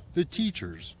course, the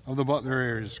teachers of the Butler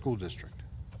Area School District.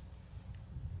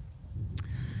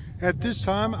 At this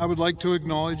time, I would like to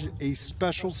acknowledge a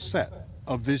special set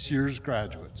of this year's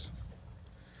graduates.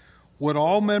 Would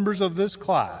all members of this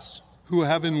class who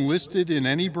have enlisted in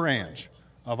any branch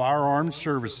of our armed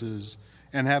services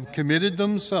and have committed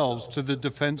themselves to the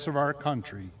defense of our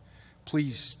country,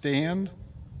 please stand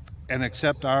and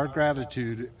accept our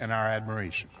gratitude and our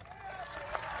admiration.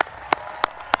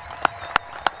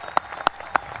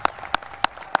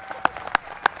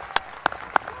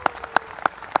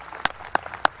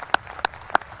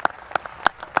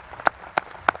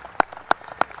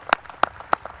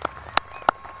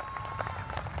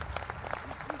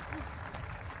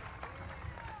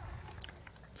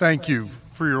 Thank you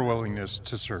for your willingness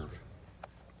to serve.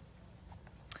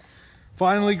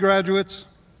 Finally, graduates,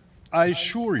 I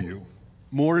assure you,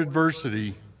 more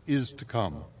adversity is to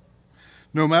come.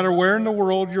 No matter where in the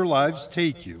world your lives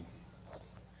take you,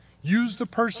 use the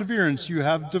perseverance you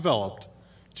have developed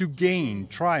to gain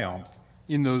triumph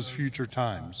in those future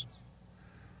times.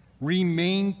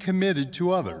 Remain committed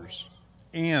to others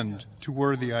and to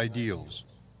worthy ideals.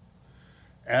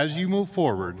 As you move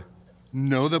forward,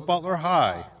 know that Butler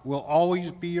High will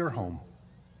always be your home.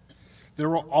 There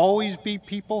will always be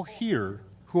people here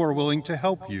who are willing to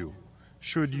help you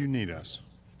should you need us.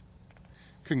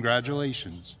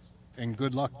 Congratulations and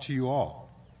good luck to you all.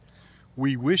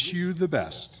 We wish you the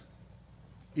best.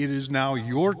 It is now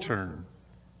your turn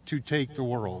to take the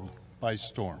world by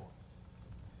storm.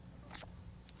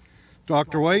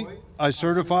 Dr. White, I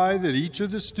certify that each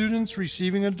of the students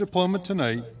receiving a diploma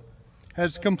tonight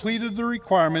has completed the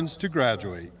requirements to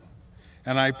graduate,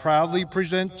 and I proudly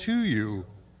present to you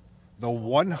the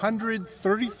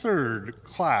 133rd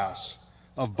class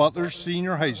of Butler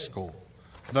Senior High School,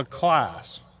 the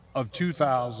class of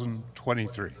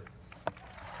 2023.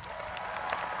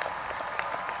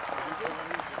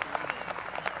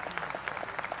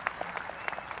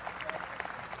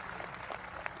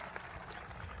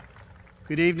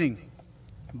 Good evening.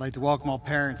 I'd like to welcome all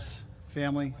parents,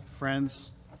 family,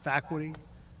 friends, faculty,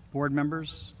 board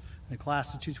members, and the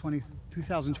class of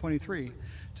 2023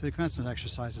 to the commencement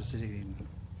exercises this evening.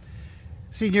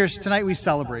 Seniors, tonight we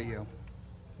celebrate you.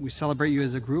 We celebrate you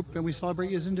as a group and we celebrate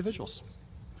you as individuals.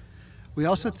 We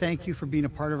also thank you for being a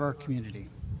part of our community.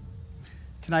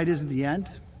 Tonight isn't the end,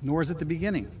 nor is it the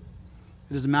beginning.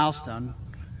 It is a milestone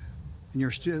in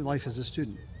your life as a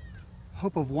student.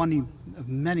 Hope of one of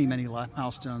many, many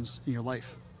milestones in your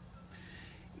life.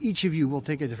 Each of you will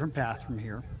take a different path from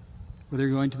here, whether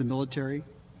you're going to the military,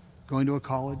 going to a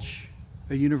college,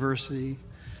 a university,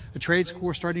 a trade school,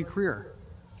 or starting a career.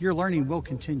 Your learning will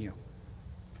continue.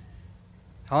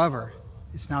 However,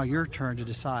 it's now your turn to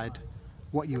decide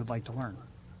what you would like to learn.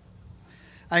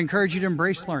 I encourage you to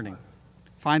embrace learning.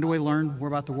 Find a way to learn more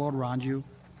about the world around you,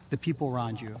 the people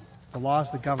around you, the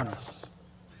laws that govern us.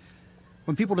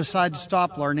 When people decide to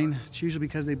stop learning, it's usually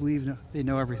because they believe they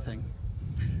know everything.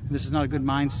 And this is not a good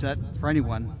mindset for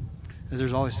anyone, as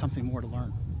there's always something more to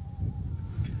learn.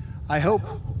 I hope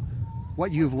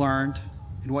what you've learned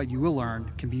and what you will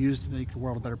learn can be used to make the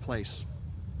world a better place.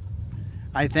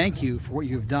 I thank you for what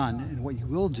you have done and what you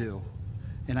will do,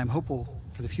 and I'm hopeful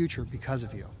for the future because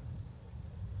of you.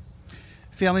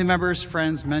 Family members,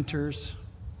 friends, mentors,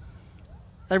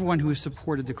 everyone who has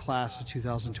supported the class of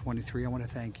 2023, I want to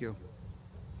thank you.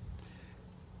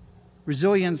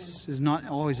 Resilience is not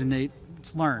always innate,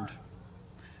 it's learned.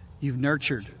 You've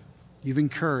nurtured, you've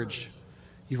encouraged,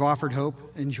 you've offered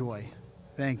hope and joy.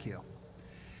 Thank you.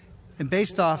 And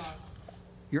based off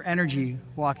your energy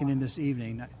walking in this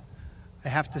evening, I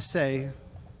have to say, it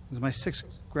was my 6th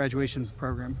graduation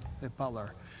program at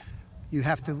Butler. You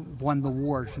have to have won the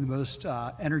award for the most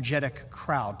energetic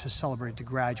crowd to celebrate the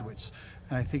graduates.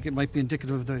 And I think it might be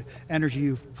indicative of the energy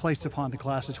you've placed upon the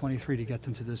class of 23 to get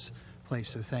them to this place,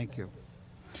 so thank you.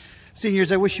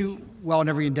 Seniors, I wish you well in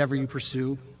every endeavor you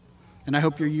pursue, and I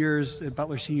hope your years at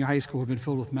Butler Senior High School have been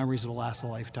filled with memories that will last a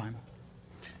lifetime.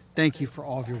 Thank you for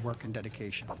all of your work and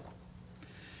dedication.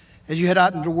 As you head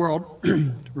out into the world,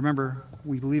 remember,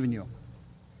 we believe in you,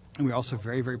 and we're also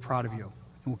very, very proud of you,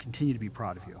 and will continue to be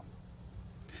proud of you.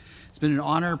 It's been an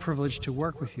honor and privilege to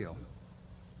work with you.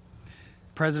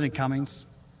 President Cummings,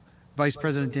 Vice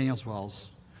President Daniels-Wells,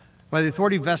 by the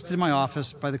authority vested in my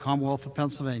office by the Commonwealth of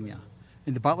Pennsylvania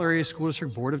and the Butler Area School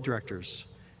District Board of Directors,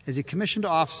 as a commissioned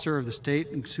officer of the state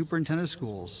and superintendent of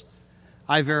schools,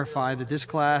 I verify that this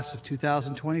class of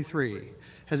 2023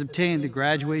 has obtained the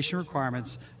graduation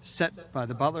requirements set by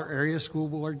the Butler Area School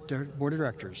Board of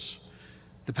Directors,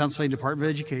 the Pennsylvania Department of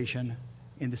Education,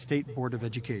 and the State Board of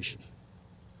Education.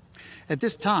 At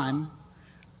this time,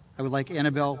 I would like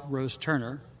Annabelle Rose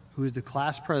Turner, who is the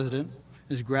class president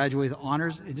and has graduated with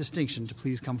honors and distinction, to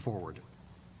please come forward.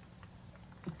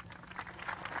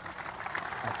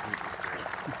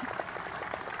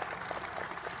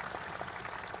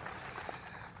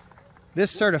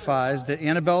 This certifies that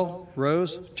Annabelle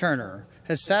Rose Turner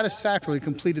has satisfactorily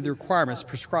completed the requirements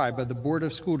prescribed by the Board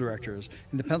of School Directors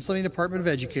in the Pennsylvania Department of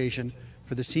Education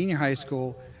for the senior high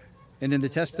school, and in the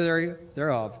testament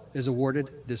thereof is awarded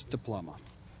this diploma.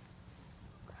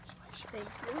 Thank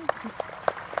you.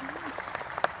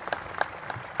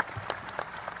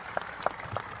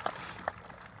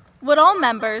 Would all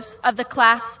members of the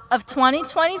class of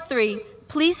 2023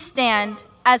 please stand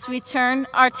as we turn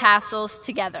our tassels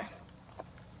together?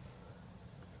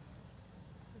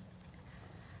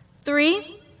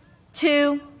 3,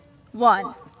 2,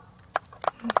 1.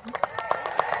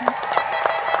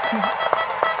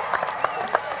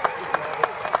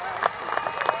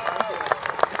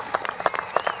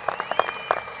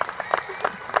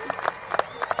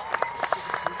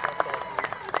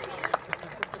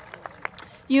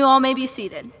 You all may be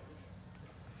seated.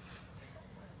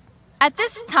 At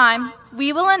this time,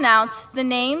 we will announce the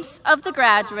names of the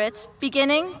graduates,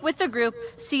 beginning with the group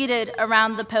seated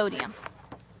around the podium.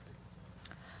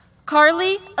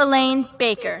 Carly Elaine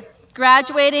Baker,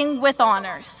 graduating with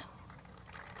honors.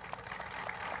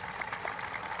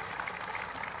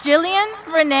 Jillian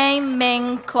Renee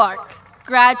Ming Clark,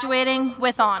 graduating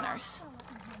with honors.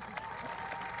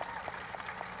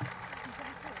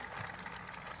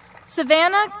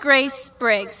 Savannah Grace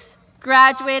Briggs,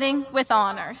 graduating with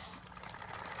honors.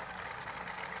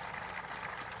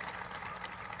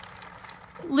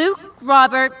 Luke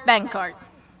Robert Benkart.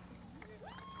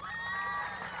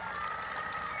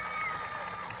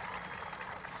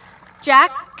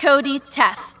 Jack Cody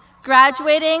Teff,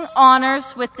 graduating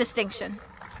honors with distinction.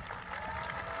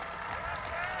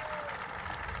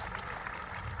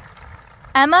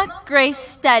 Emma Grace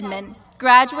Stedman,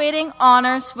 graduating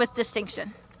honors with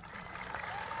distinction.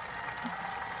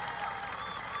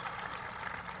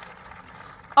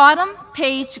 Autumn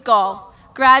Paige Gall,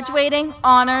 graduating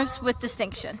honors with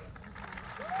distinction.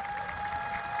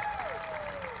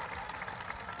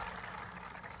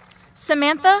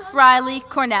 Samantha Riley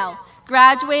Cornell,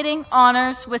 graduating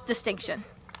honors with distinction.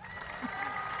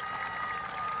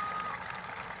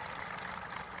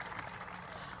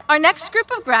 Our next group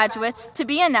of graduates to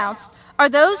be announced are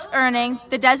those earning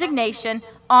the designation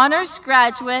Honors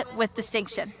Graduate with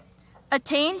Distinction,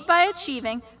 attained by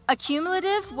achieving a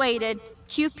cumulative weighted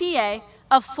QPA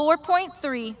of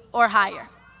 4.3 or higher.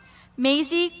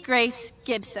 Maisie Grace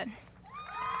Gibson.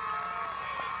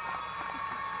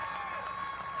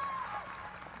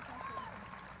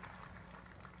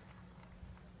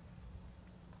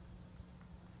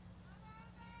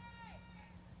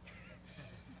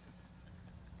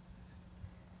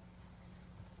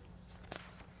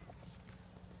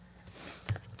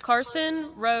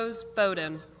 Carson Rose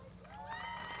Bowden.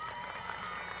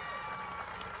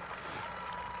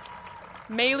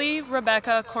 Maylee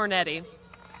Rebecca Cornetti.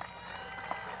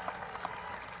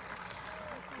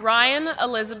 Ryan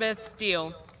Elizabeth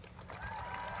Deal.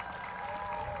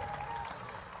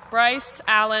 Bryce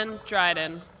Allen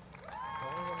Dryden.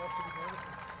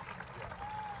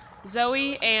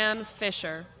 Zoe Ann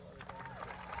Fisher.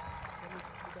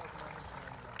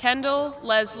 Kendall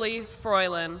Leslie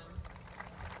Froylan.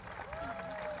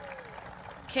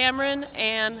 Cameron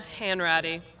Ann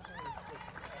Hanratty.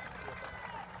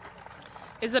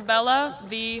 Isabella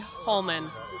V.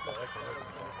 Holman.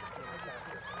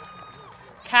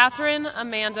 Catherine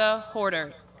Amanda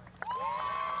Horder.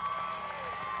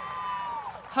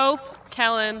 Hope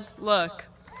Kellen Look.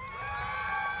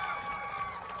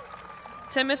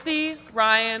 Timothy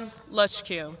Ryan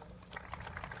Luchkew.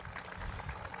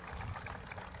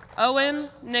 Owen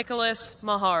Nicholas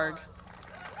Maharg.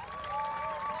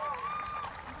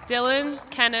 Dylan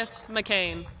Kenneth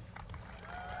McCain.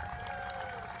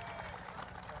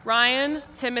 Ryan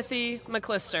Timothy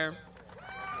McClister.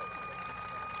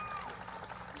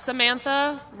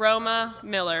 Samantha Roma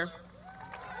Miller.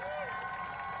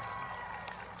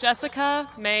 Jessica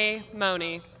May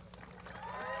Money.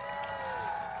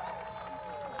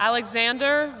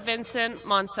 Alexander Vincent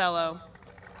Moncello.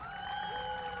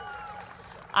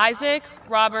 Isaac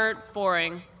Robert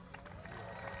Boring.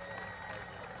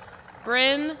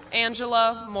 Bryn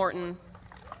Angela Morton.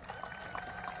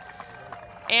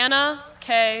 Anna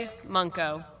K.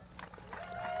 Munko.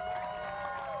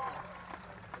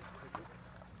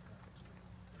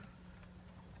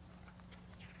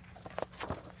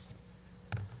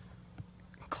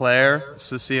 Claire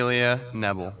Cecilia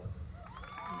Nebel.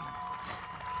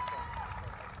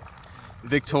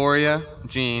 Victoria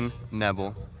Jean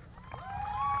Nebel.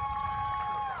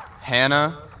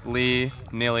 Hannah Lee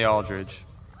Neely Aldridge.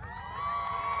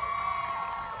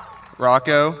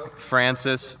 Rocco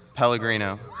Francis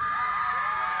Pellegrino.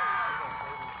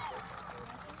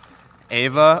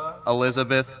 Ava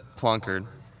Elizabeth Plunkard.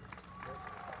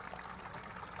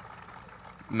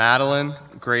 Madeline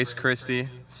Grace Christie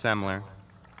Semler.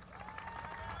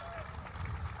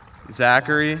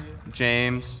 Zachary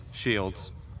James Shields.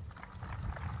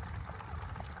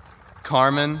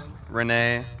 Carmen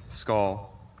Renee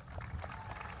Skull.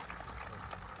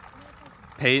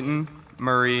 Peyton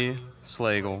Marie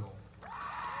Slagle.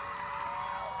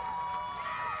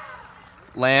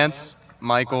 Lance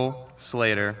Michael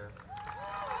Slater.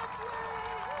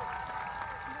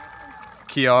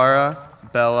 Kiara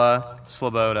Bella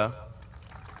Sloboda.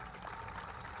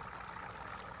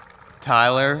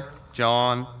 Tyler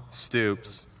John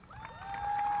Stoops.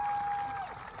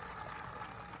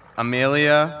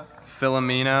 Amelia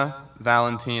Philomena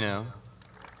Valentino.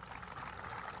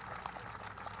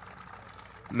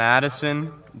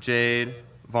 Madison Jade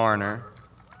Varner.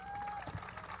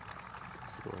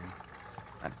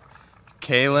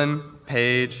 Kaylin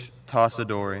Paige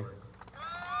Tassadori.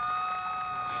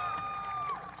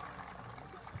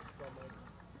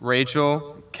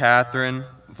 Rachel Catherine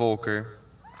Volker.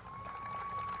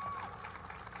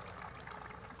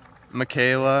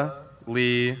 Michaela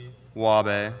Lee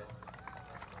Wabe.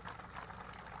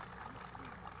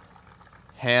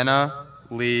 Hannah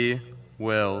Lee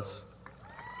Wills.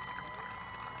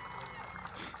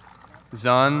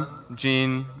 Zun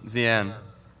Jean Zien.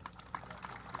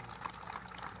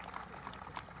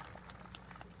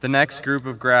 The next group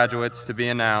of graduates to be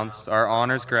announced are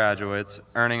honors graduates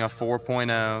earning a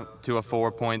 4.0 to a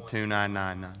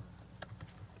 4.2999.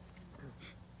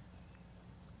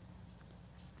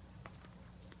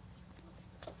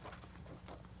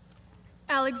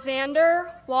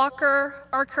 Alexander Walker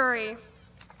Arcuri.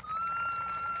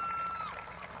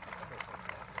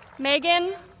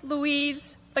 Megan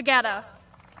Louise Baguetta.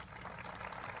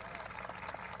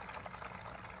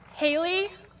 Haley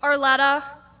Arletta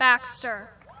Baxter.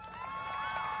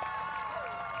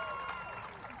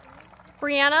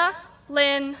 Brianna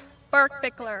Lynn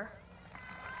Burke-Bickler.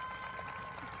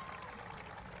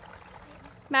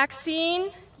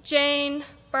 Maxine Jane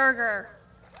Berger.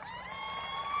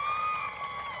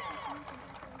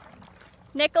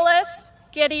 Nicholas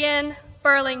Gideon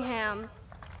Burlingham.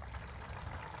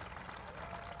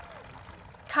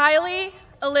 Kylie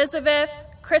Elizabeth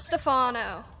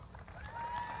Cristofano.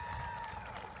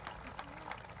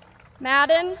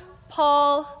 Madden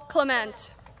Paul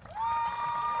Clement.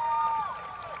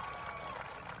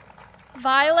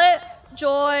 Violet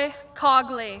Joy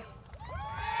Cogley.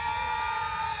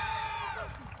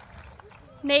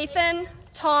 Nathan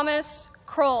Thomas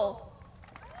Kroll.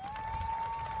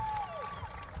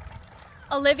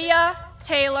 Olivia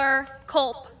Taylor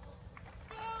Culp.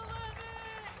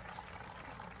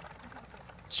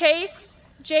 Chase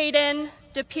Jaden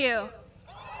Depew.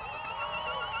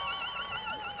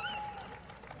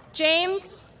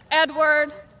 James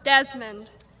Edward Desmond.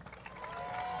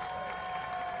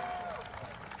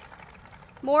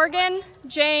 Morgan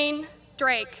Jane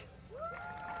Drake.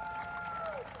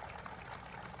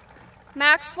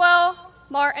 Maxwell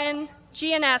Martin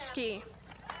Gianeski.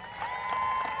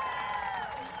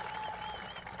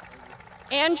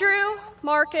 Andrew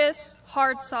Marcus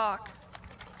Hardsock.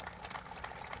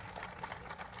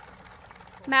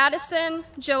 Madison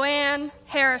Joanne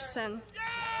Harrison.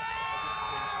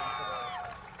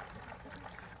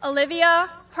 Olivia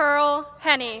Pearl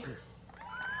Henney.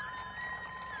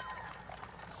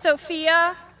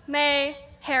 Sophia May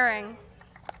Herring.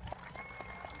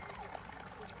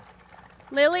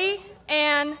 Lily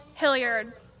Ann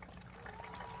Hilliard.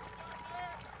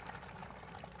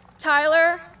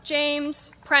 Tyler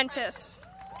James Prentice.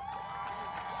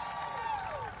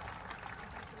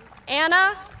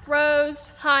 Anna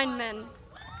Rose Hindman.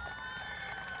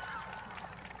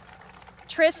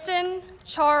 Tristan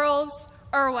Charles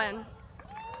Irwin.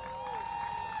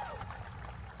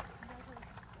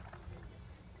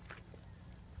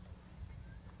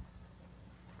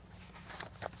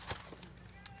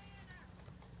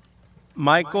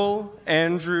 Michael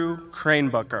Andrew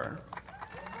Cranebucker.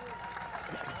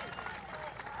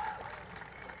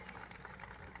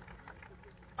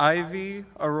 Ivy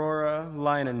Aurora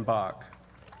Leinenbach.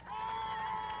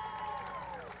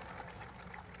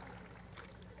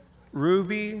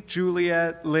 Ruby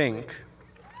Juliet Link.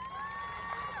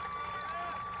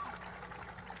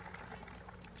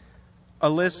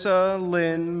 Alyssa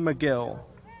Lynn McGill.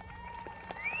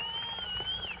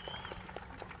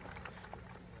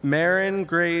 Marin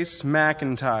Grace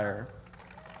McIntyre.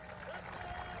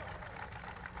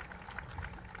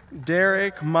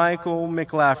 Derek Michael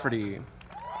McLafferty.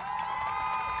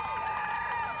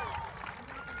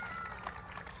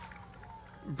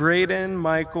 Braden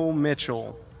Michael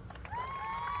Mitchell.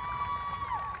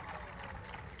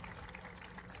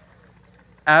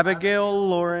 Abigail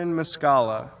Lauren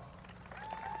Muscala.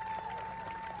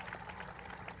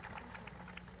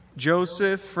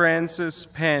 Joseph Francis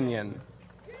Panion.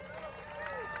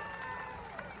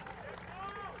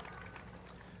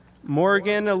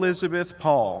 Morgan Elizabeth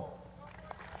Paul.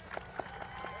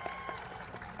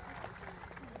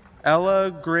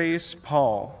 Ella Grace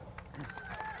Paul.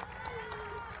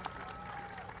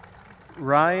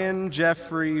 Ryan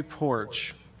Jeffrey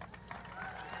Porch.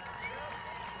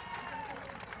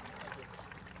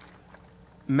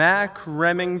 Mac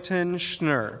Remington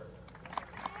Schnur.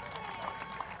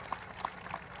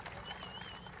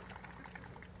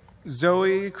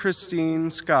 Zoe Christine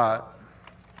Scott.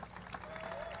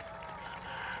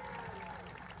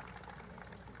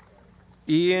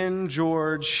 Ian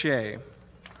George Shea.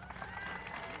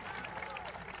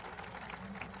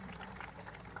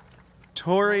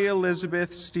 Tori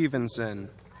Elizabeth Stevenson.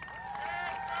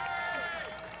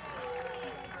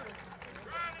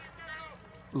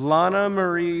 Lana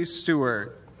Marie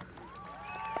Stewart.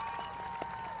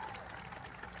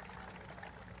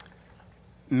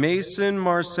 Mason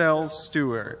Marcel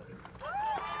Stewart.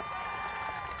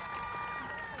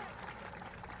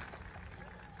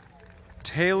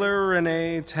 Taylor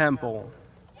Renee Temple.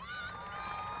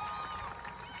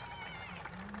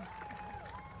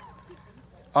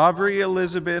 Aubrey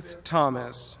Elizabeth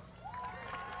Thomas.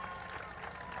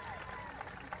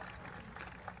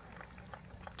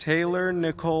 Taylor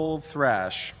Nicole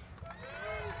Thrash.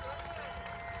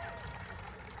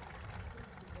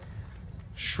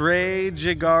 Shrey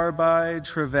Jigarbai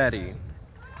Trivedi.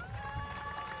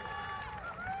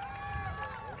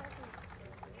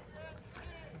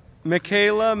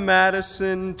 Michaela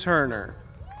Madison Turner.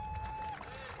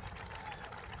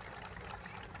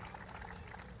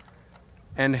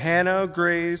 And Hannah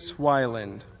Grace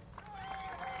Weiland.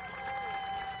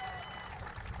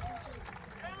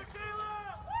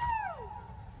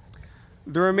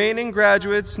 The remaining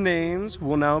graduates' names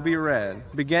will now be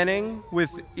read, beginning with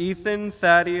Ethan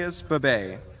Thaddeus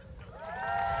Babay.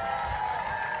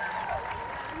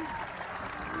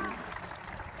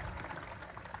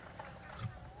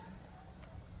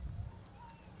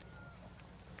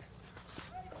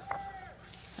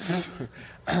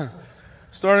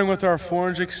 Starting with our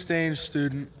foreign exchange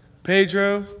student,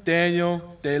 Pedro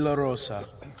Daniel de la Rosa.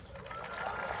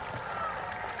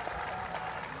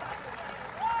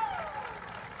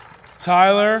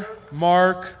 Tyler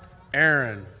Mark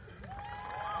Aaron.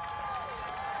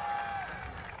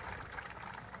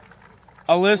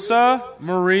 Alyssa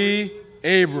Marie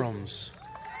Abrams.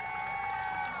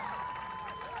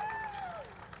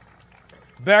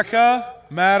 Becca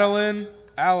Madeline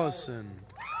Allison.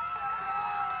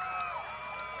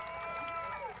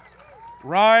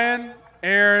 Ryan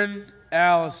Aaron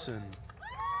Allison.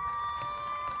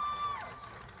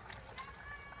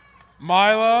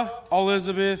 Mila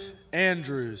Elizabeth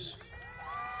Andrews.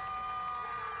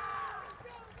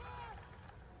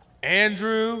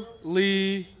 Andrew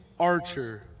Lee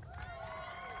Archer.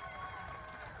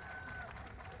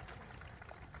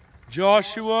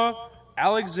 Joshua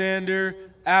Alexander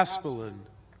Aspelin.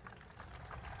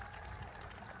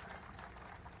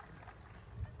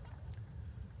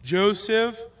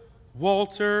 Joseph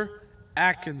Walter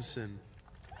Atkinson.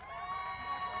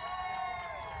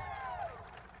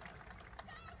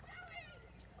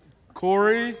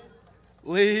 Corey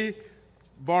Lee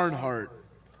Barnhart.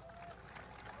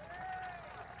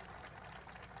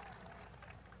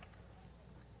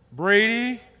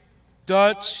 Brady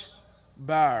Dutch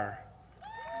Bauer.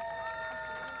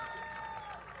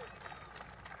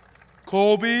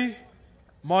 Colby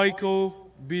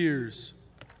Michael Beers.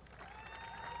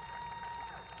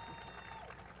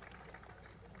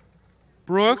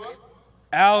 Brooke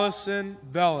Allison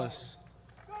Bellis.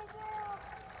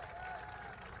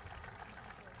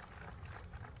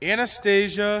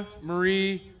 Anastasia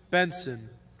Marie Benson.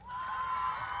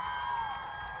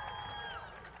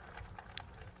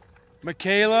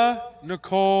 Michaela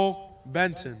Nicole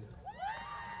Benton.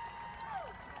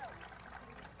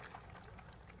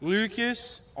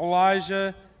 Lucas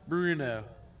Elijah Bruno.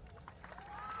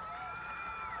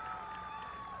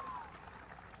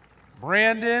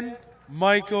 Brandon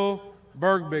Michael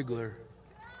Bergbigler.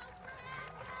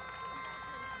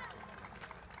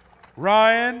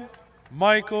 Ryan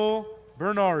Michael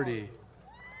Bernardi.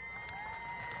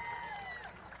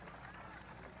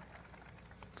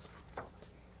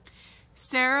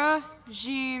 Sarah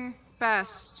Jean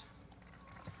Best.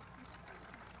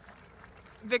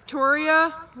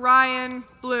 Victoria Ryan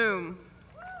Bloom.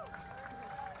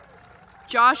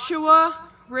 Joshua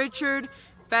Richard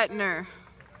Bettner.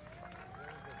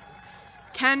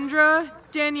 Kendra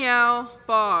Danielle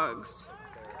Boggs.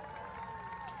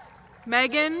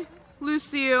 Megan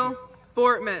Lucille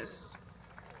Bortmas.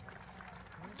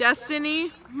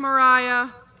 Destiny Mariah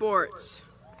Bortz.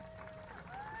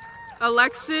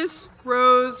 Alexis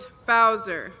Rose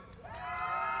Bowser.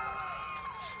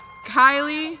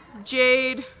 Kylie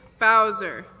Jade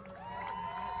Bowser.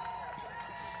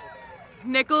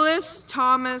 Nicholas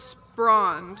Thomas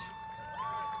Brond.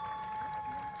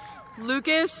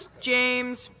 Lucas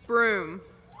James Broom.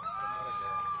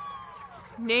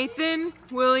 Nathan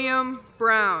William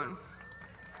Brown.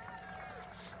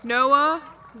 Noah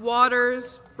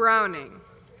Waters Browning.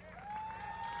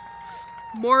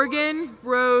 Morgan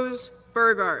Rose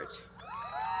Burgart.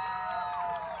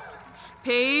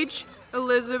 Paige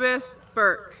Elizabeth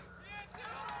Burke.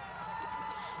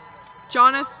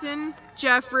 Jonathan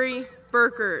Jeffrey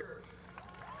Burkert.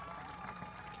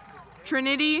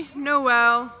 Trinity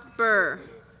Noel Burr.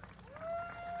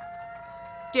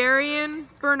 Darian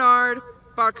Bernard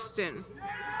Buxton.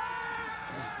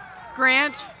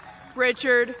 Grant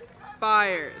Richard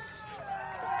Byers.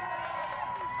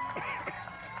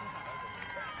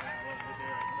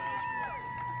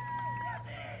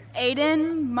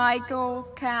 Aiden Michael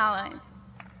Callan.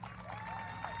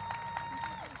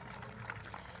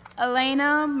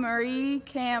 Elena Marie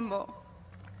Campbell.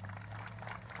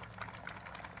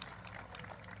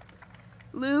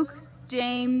 Luke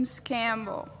James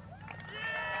Campbell.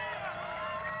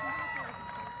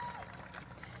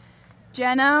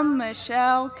 Jenna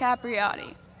Michelle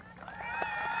Capriotti.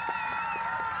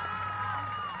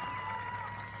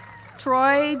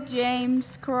 Troy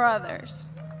James Carruthers.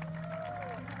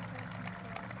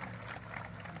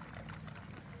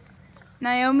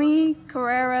 Naomi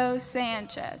Carrero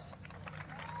Sanchez.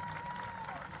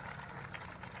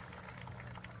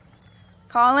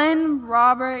 Colin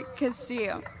Robert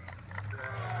Castillo.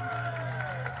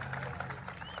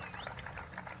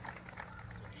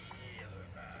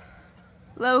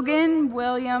 Logan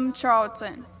William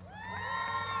Charlton.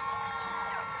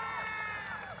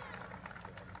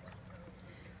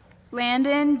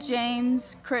 Landon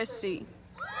James Christie.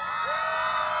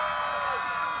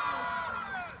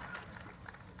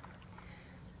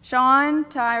 Sean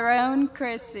Tyrone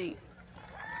Christie.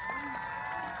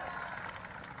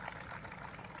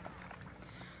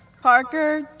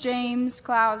 Parker James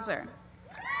Clauser.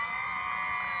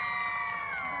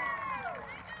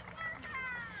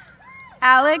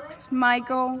 Alex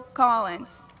Michael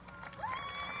Collins.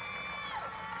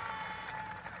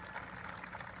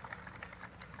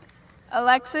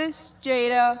 Alexis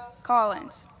Jada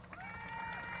Collins.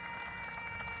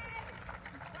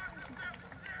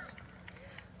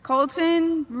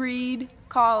 Colton Reed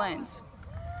Collins.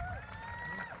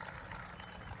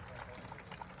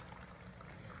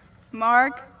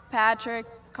 Mark Patrick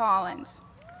Collins.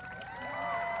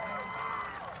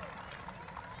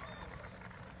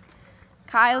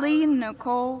 Kylie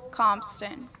Nicole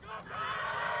Compston.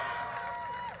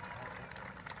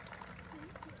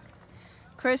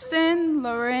 Kristen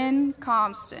Lauren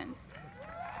Compston.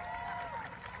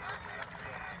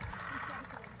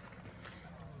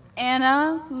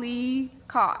 Anna Lee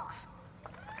Cox.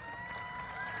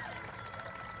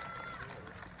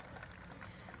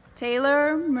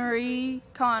 Taylor Marie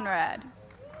Conrad.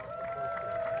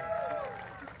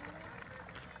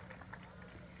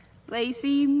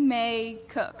 Lacey May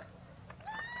Cook.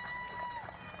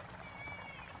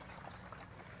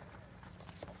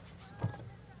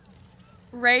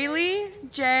 Rayleigh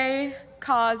J.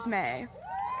 Cosme.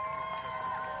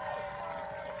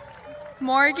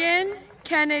 Morgan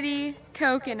Kennedy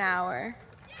Kokenauer.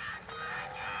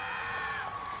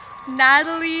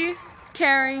 Natalie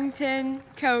Carrington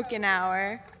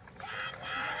Kokenauer.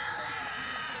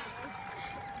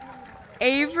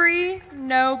 Avery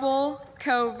Noble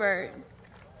Covert.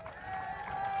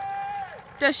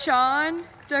 Deshaun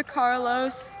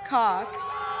DeCarlos Cox.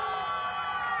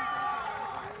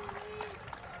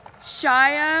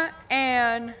 Shia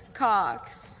Ann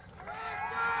Cox.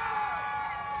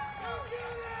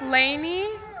 Lainey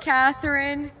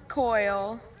Catherine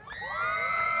Coyle.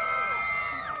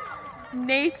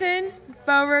 Nathan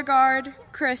Beauregard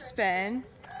Crispin.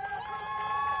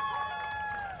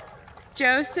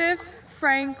 Joseph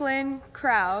Franklin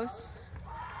Kraus.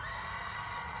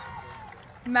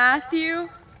 Matthew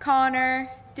Connor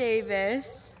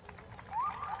Davis.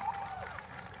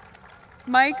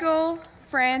 Michael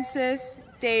Francis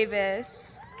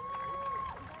Davis.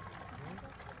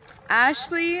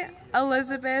 Ashley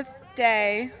Elizabeth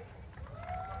Day.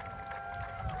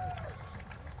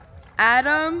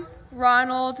 Adam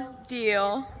Ronald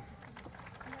Deal.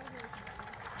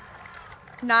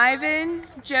 Niven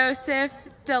Joseph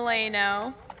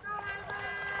Delano.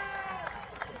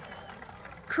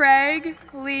 Craig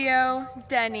Leo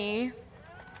Denny.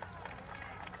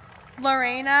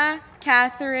 Lorena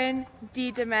Catherine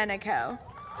DiDomenico.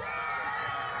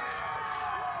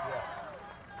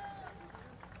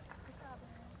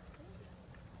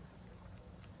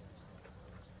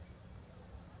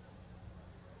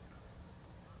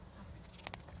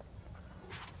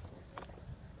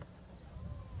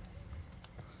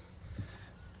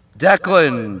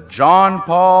 Declan John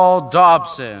Paul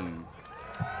Dobson.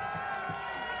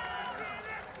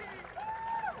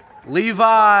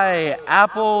 Levi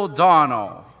Apple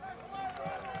Donnell.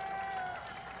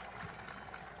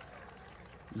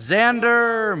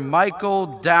 Xander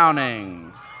Michael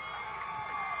Downing.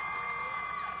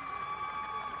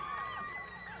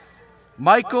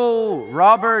 Michael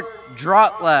Robert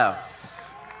Drotleff.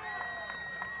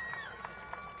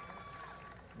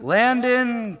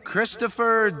 Landon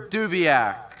Christopher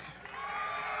Dubiak.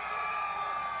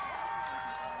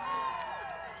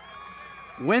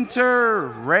 Winter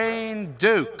Rain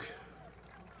Duke.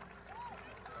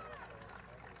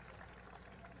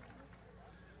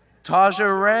 Taja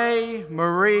Ray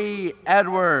Marie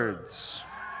Edwards.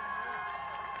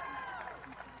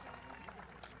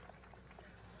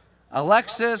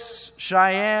 Alexis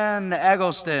Cheyenne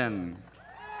Eggleston.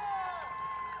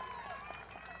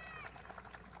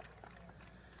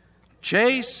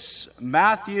 Chase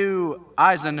Matthew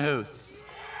Eisenhuth.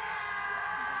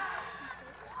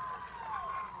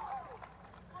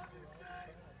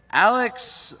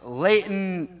 Alex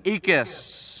Leighton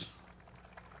Ekis.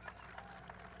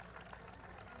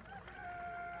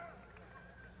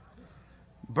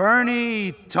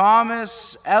 Bernie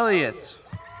Thomas Elliott.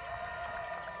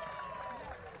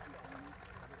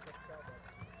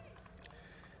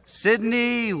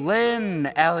 Sydney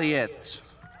Lynn Elliott.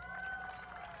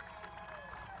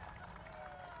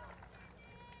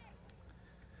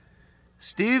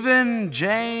 Stephen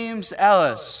James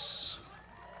Ellis.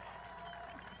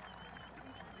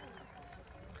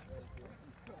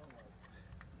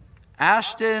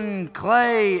 Ashton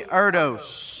Clay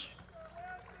Erdos.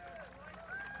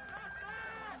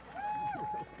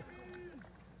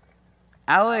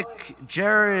 Alec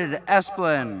Jared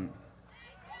Esplin.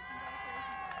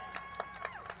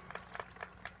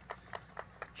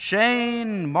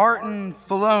 Shane Martin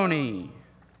Filoni.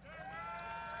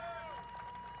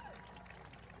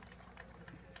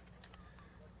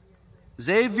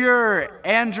 Xavier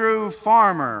Andrew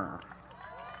Farmer.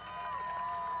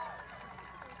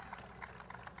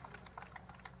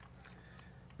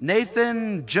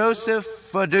 Nathan Joseph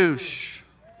Fadouche.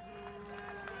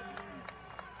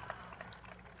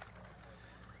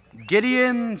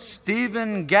 Gideon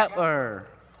Stephen Gettler.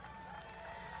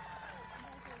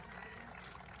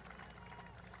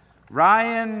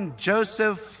 Ryan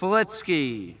Joseph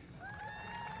Filitsky.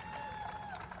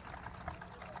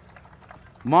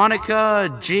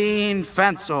 Monica Jean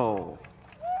Fensel.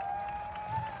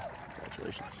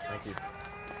 Congratulations. Thank you.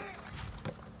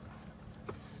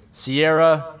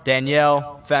 Sierra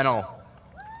Danielle Fennel.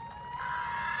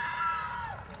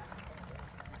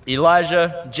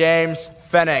 Elijah James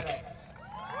Fennick.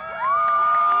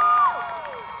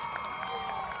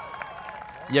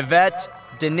 Yvette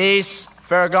Denise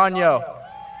Ferragano.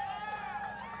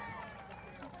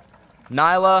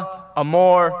 Nyla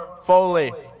Amor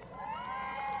Foley.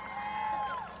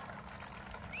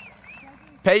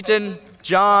 Peyton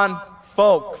John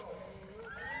Folk.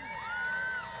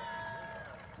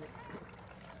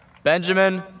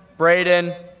 Benjamin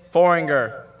Braden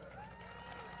Foringer.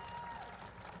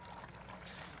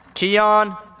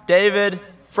 Keon David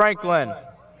Franklin.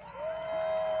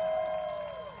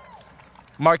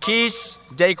 Marquise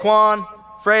Daquan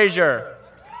Frazier.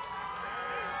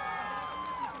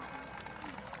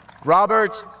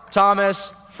 Robert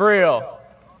Thomas Friel.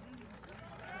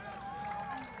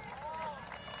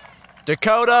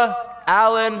 Dakota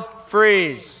Allen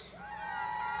Fries.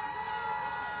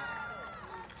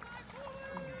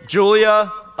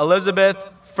 Julia Elizabeth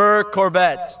Fur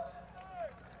Corbett.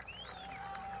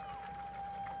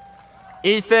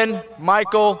 Ethan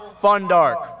Michael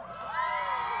Fundark.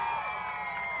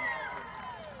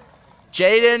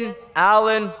 Jaden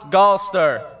Allen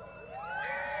Gallster.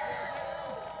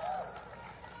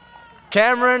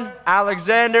 Cameron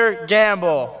Alexander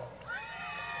Gamble.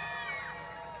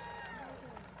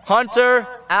 Hunter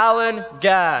Allen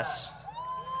Gass.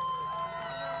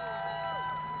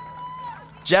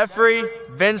 Jeffrey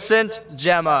Vincent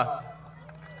Gemma.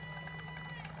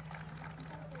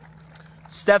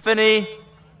 Stephanie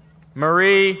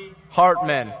Marie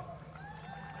Hartman.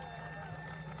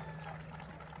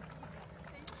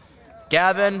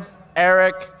 Gavin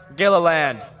Eric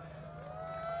Gilliland.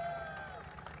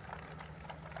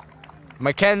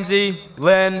 Mackenzie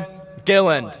Lynn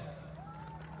Gilland.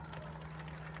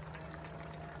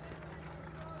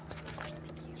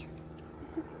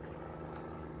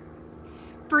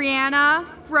 Brianna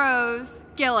Rose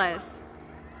Gillis.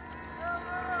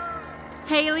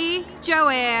 Haley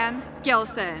Joanne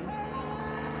Gilson.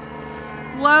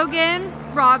 Logan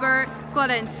Robert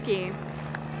Glodinsky.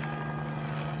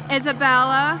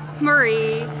 Isabella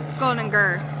Marie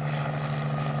Goldinger.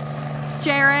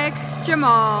 Jarek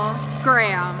Jamal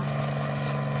Graham.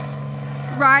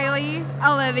 Riley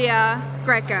Olivia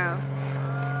Greco.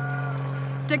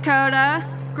 Dakota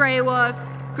Greywolf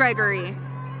Gregory.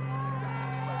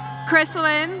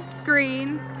 Chrysalyn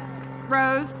Green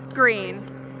Rose Green.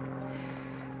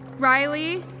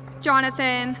 Riley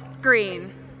Jonathan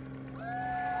Green.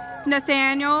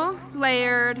 Nathaniel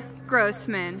Laird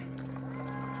Grossman.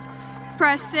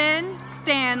 Preston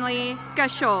Stanley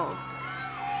Gashol.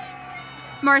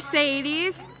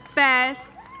 Mercedes Beth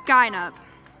Geinup.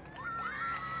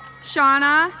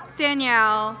 Shauna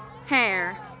Danielle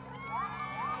Hare.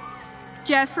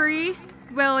 Jeffrey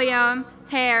William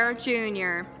Hare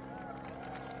Jr.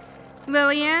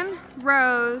 Lillian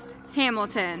Rose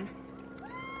Hamilton.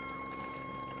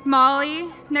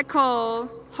 Molly Nicole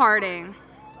Harding.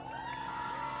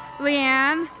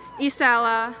 Leanne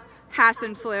Isella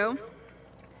Hassenflew.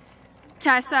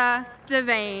 Tessa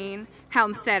Devane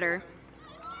Helmstetter.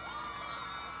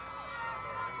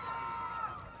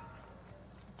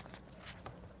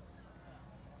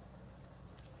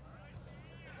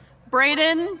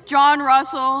 Braden John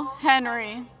Russell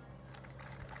Henry.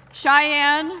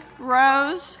 Cheyenne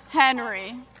Rose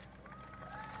Henry.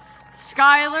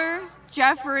 Skylar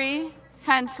Jeffrey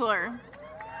Hensler.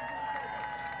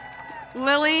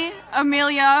 Lily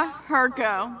Amelia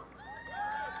Herco.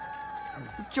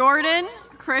 Jordan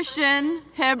Christian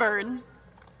Hibbard.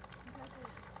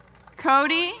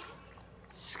 Cody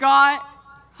Scott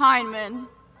Heineman.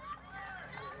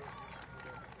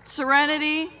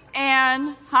 Serenity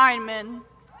Ann Heineman.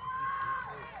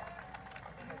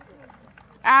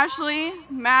 Ashley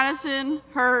Madison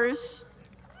Hers.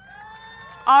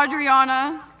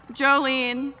 Adriana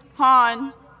Jolene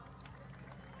Hahn.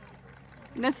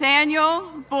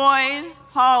 Nathaniel Boyd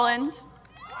Holland.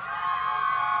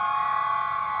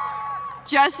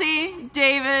 Jesse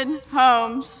David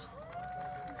Holmes.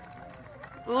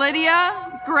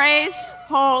 Lydia Grace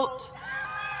Holt.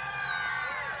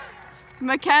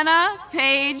 McKenna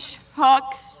Paige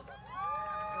Hooks.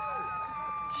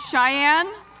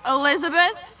 Cheyenne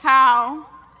Elizabeth Howe.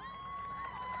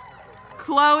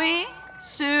 Chloe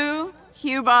Sue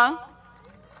Huba.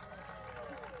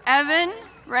 Evan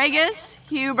Regis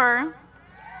Huber.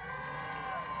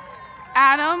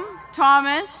 Adam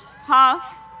Thomas Huff.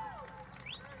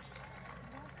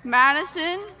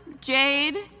 Madison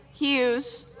Jade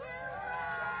Hughes.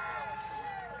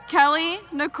 Kelly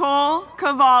Nicole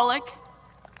Kovalik.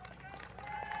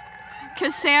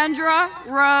 Cassandra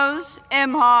Rose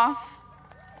Imhoff.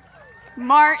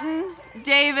 Martin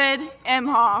David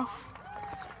Imhoff.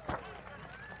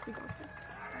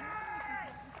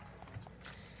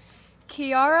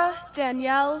 Kiara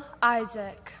Danielle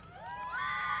Isaac.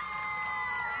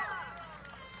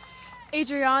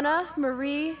 Adriana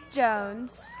Marie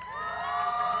Jones.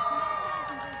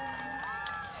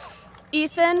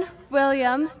 Ethan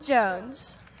William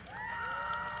Jones.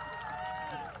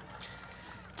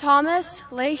 Thomas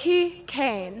Leahy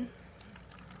Kane.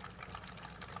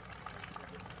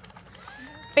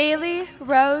 Bailey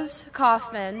Rose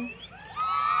Kaufman.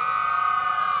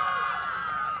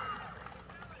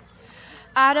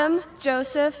 Adam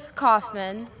Joseph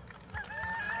Kaufman.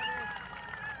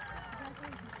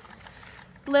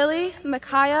 Lily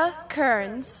Micaiah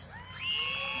Kearns.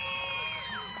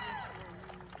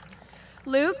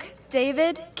 Luke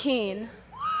David Keene.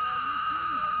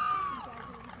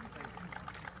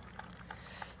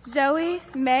 Zoe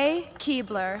May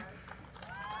Keebler.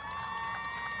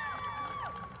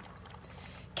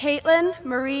 Caitlin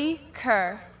Marie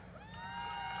Kerr.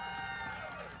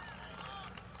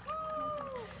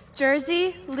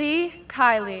 Jersey Lee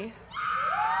Kiley.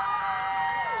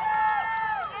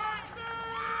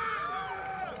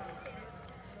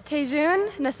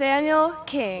 Tejun Nathaniel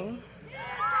King.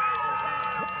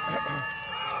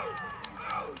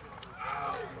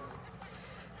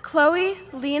 Chloe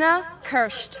Lena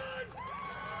Kirst.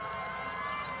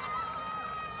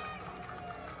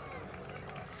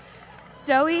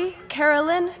 Zoe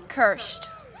Carolyn Kirst.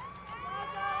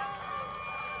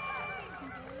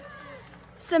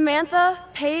 Samantha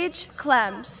Paige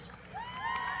Clems.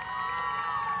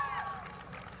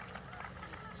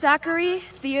 Zachary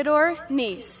Theodore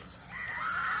Neese.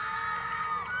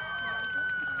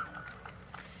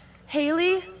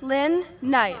 Haley Lynn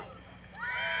Knight.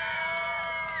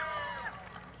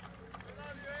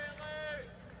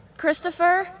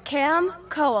 Christopher Cam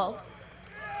Cowell.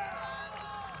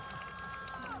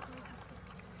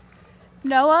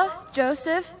 Noah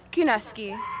Joseph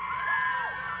Kuneski.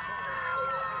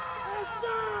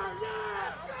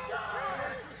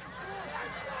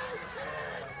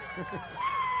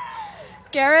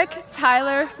 Garrick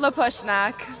Tyler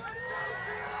Lapushnak.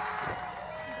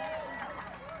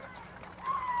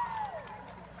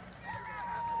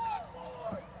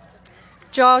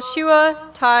 Joshua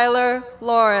Tyler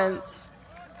Lawrence.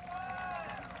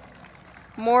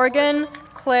 Morgan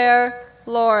Claire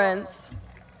Lawrence.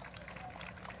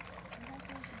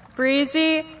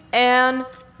 Breezy Ann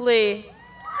Lee.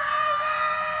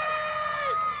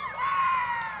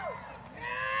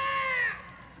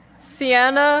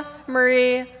 Sienna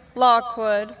Marie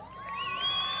Lockwood.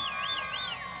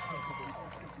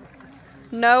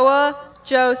 Noah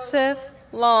Joseph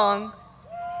Long.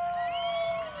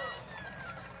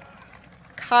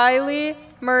 Kylie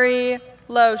Marie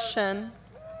Lotion.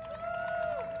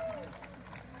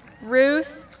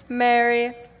 Ruth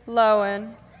Mary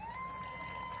Lowen.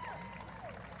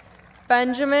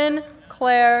 Benjamin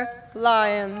Claire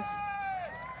Lyons.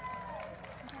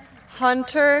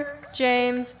 Hunter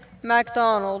James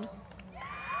MacDonald.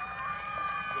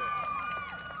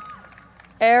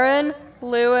 Aaron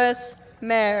Lewis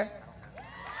Mayer.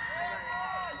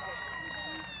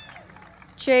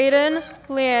 Jaden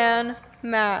Leanne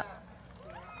Matt.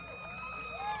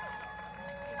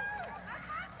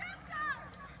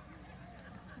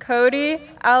 Cody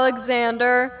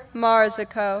Alexander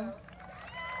Marzico.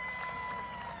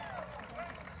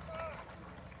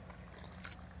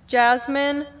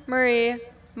 Jasmine Marie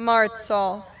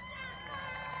Martsolf.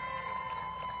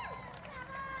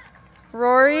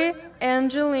 Rory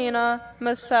Angelina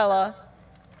Masella.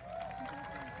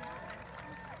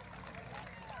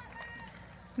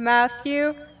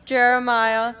 Matthew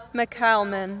Jeremiah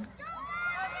McCalman.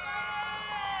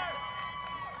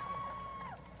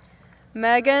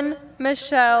 Megan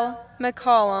Michelle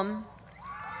McCollum.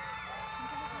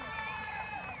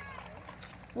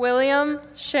 William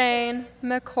Shane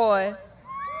McCoy.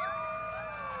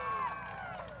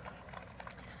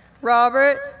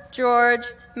 Robert George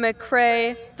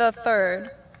McCrae III.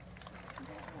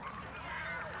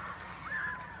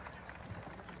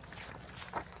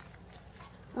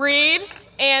 Reed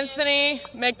Anthony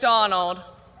McDonald.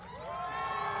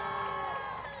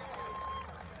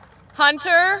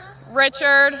 Hunter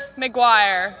Richard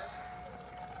McGuire.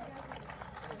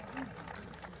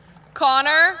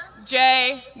 Connor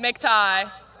J.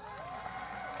 McTighe.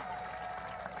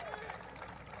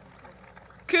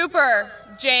 Cooper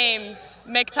James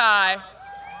McTighe.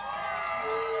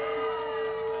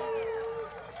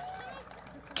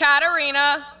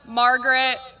 Katarina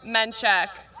Margaret Menchek.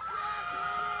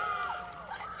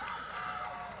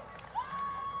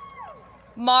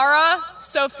 Mara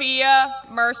Sophia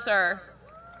Mercer.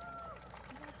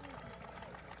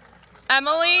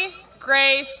 Emily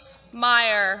Grace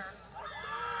Meyer.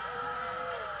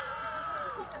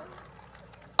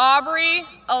 Aubrey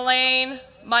Elaine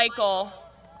Michael.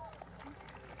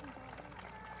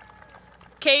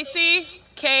 Casey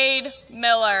Cade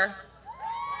Miller.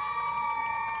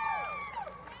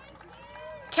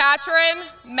 Katrin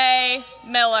May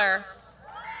Miller.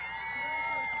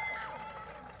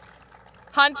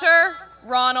 Hunter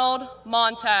Ronald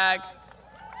Montag.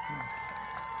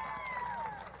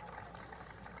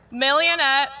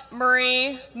 Millionette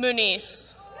Marie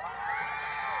Muniz.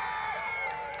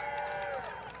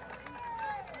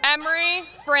 Emery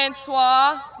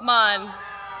Francois Munn.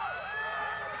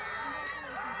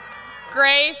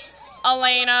 Grace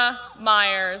Elena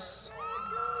Myers.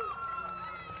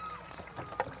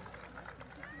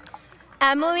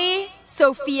 Emily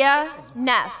Sophia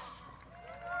Neff.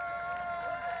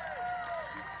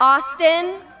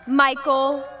 Austin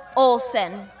Michael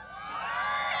Olson.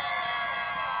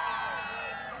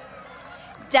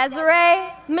 Desiree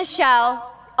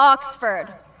Michelle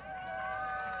Oxford.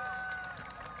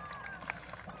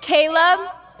 Caleb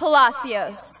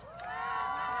Palacios.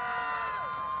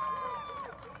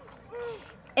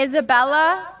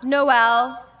 Isabella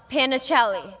Noel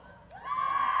Panicelli.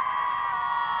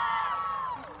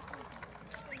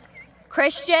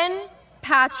 Christian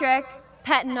Patrick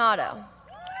Pettinato.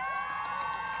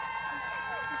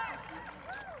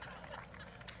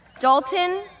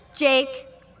 Dalton Jake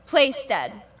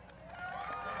Plaisted.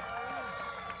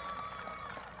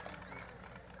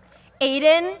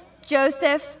 Aiden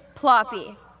Joseph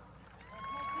Ploppy.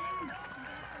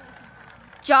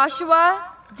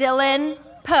 Joshua Dylan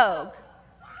Pogue.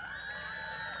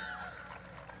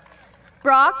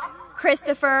 Brock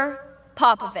Christopher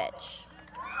Popovich.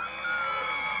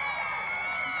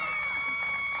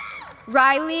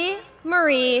 Riley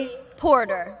Marie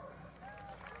Porter.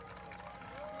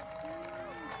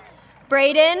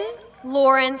 Braden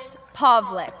Lawrence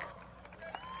Pavlik.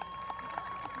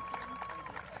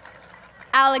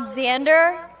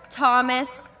 Alexander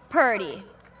Thomas Purdy.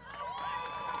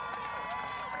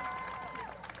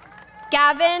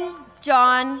 Gavin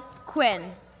John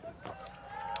Quinn.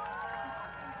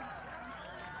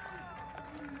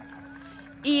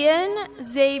 Ian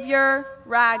Xavier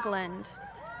Ragland.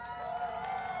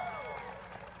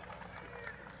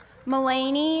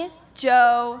 Mulaney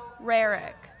Joe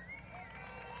Rarick.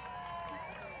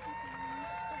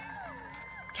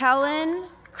 Kellen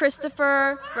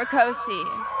Christopher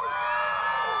Ricosi.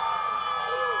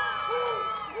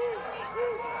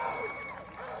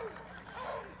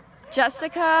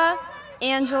 Jessica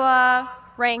Angela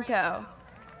Ranko.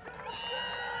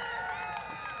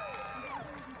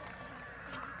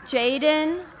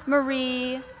 Jaden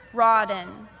Marie Rodden.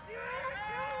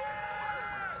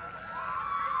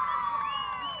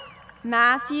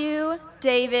 Matthew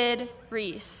David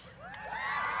Reese.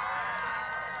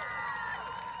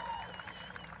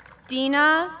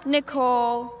 Dina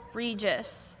Nicole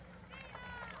Regis.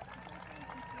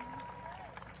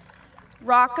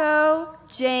 Rocco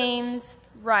James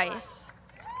Rice.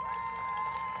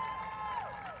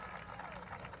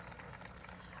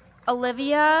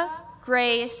 Olivia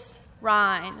Grace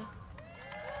Rhine.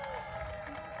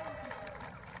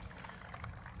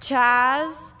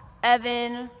 Chaz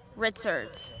Evan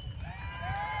Ritzert.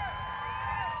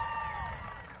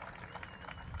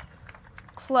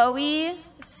 Chloe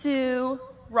Sue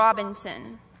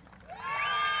Robinson.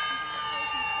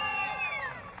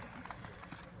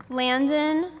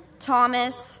 Landon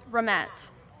Thomas Ramette.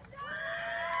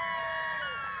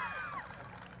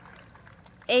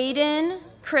 Aiden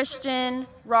Christian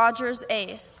Rogers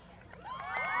Ace.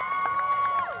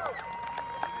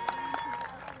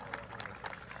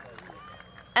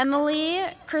 Emily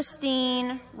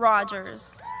Christine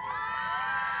Rogers.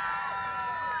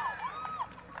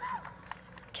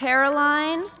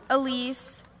 Caroline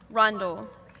Elise Rundle.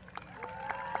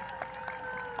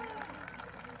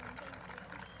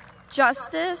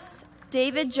 Justice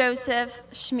David Joseph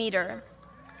Schmieder.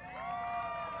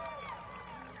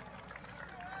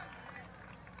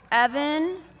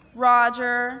 Evan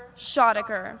Roger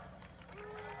Schottaker.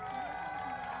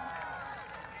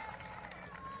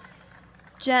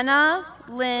 Jenna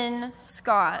Lynn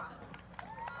Scott.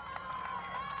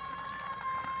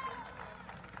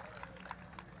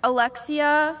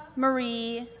 Alexia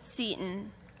Marie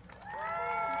Seaton.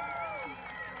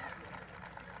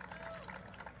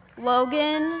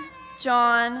 Logan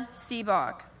John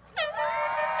Seabach.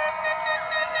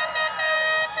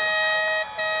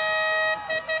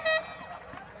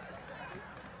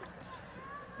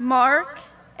 Mark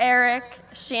Eric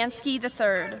Shansky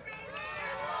III.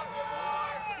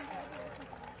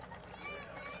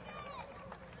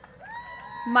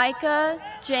 Micah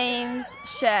James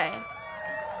Shea.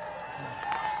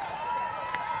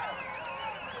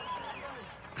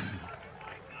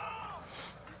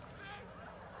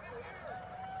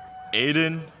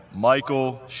 Aiden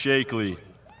Michael Shakely.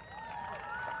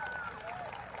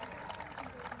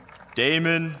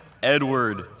 Damon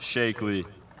Edward Shakely.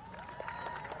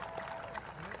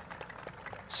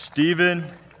 Stephen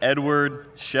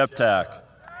Edward Sheptak.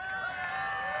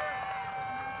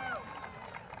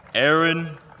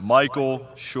 Aaron Michael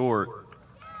Short.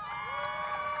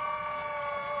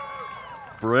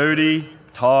 Brody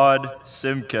Todd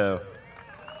Simcoe.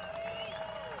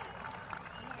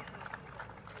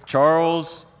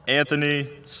 Charles Anthony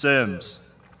Sims.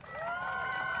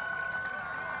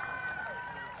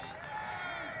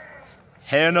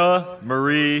 Hannah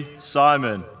Marie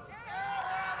Simon.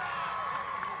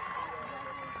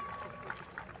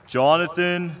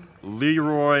 Jonathan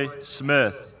Leroy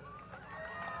Smith.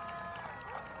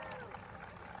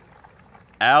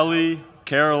 Allie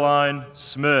Caroline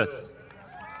Smith.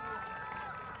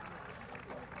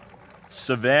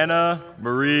 Savannah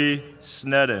Marie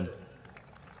Snedden.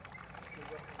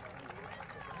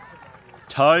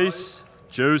 Tice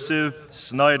Joseph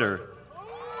Snyder.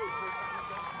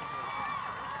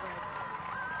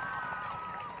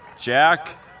 Jack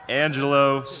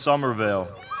Angelo Somerville.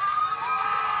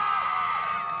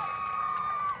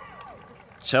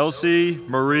 Chelsea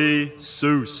Marie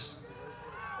Seuss.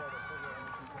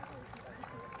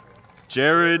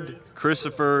 Jared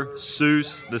Christopher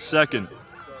Seuss II.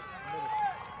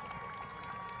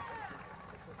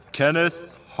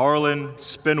 Kenneth Harlan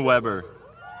Spinweber.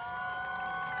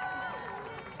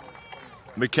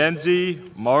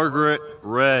 Mackenzie Margaret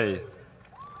Ray.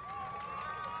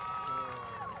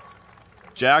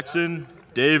 Jackson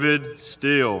David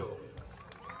Steele.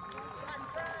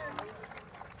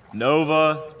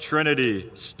 Nova Trinity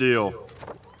Steele.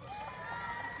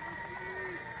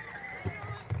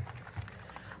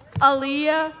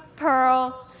 Aaliyah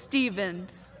Pearl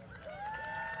Stevens.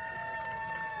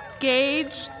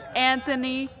 Gage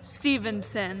Anthony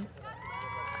Stevenson.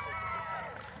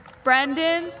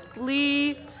 Brendan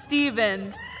Lee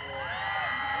Stevens.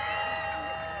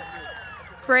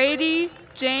 Brady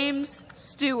James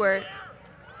Stewart.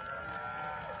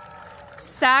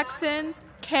 Saxon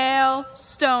Kale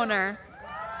Stoner.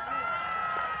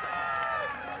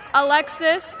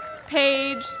 Alexis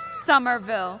Paige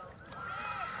Somerville.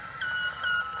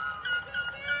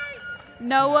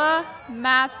 Noah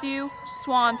Matthew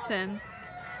Swanson.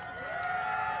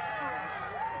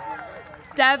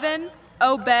 Devin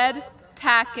Obed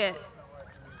Tackett.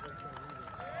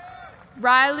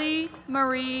 Riley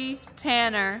Marie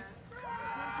Tanner.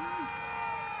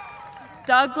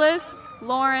 Douglas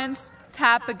Lawrence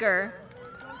Tappiger.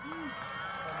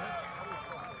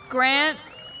 Grant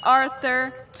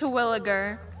Arthur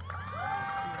Terwilliger.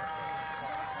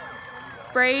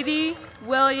 Brady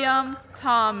William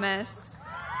Thomas.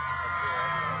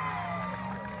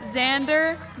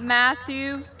 Xander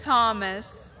Matthew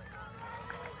Thomas.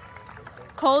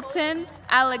 Colton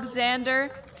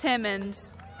Alexander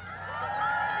Timmons.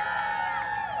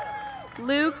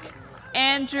 Luke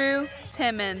Andrew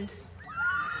Timmons.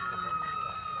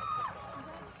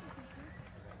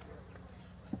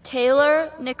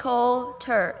 Taylor Nicole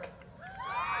Turk.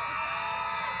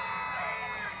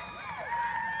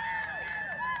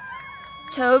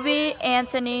 Toby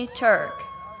Anthony Turk.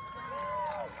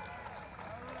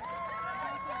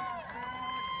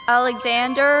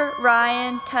 Alexander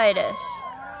Ryan Titus.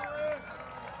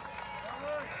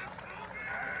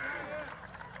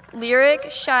 Lyric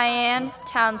Cheyenne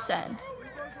Townsend.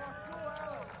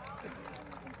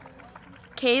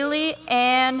 Kaylee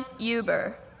Ann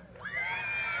Huber.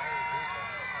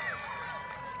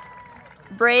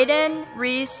 Braden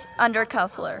Reese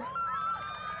Undercuffler.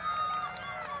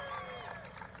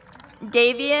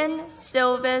 Davian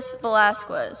Silvis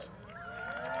Velasquez.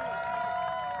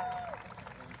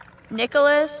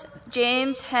 Nicholas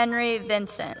James Henry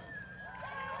Vincent.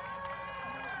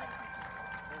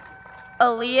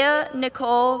 Aaliyah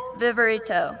Nicole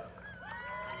Viverito.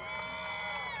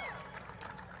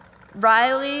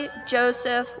 Riley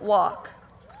Joseph Walk.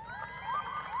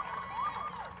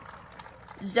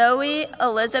 Zoe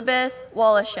Elizabeth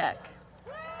Wallachek.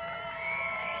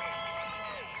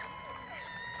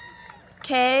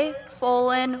 Kay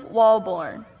Folan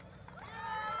Walborn.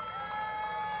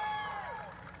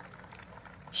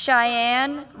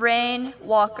 Cheyenne Rain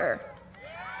Walker.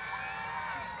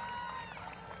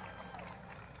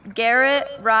 Garrett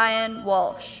Ryan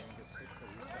Walsh.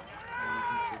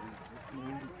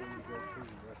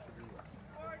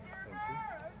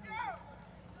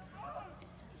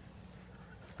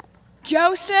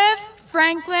 Joseph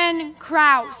Franklin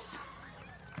Kraus.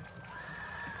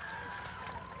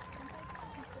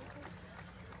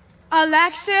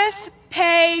 Alexis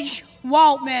Paige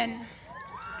Waltman.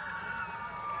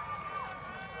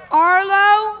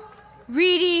 Arlo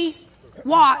Reedy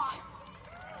Watt.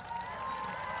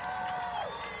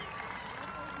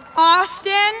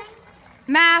 Austin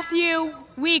Matthew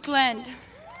Weekland.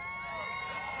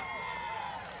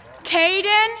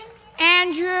 Caden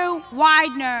Andrew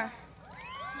Widener.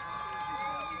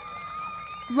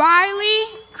 Riley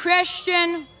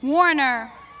Christian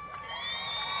Warner.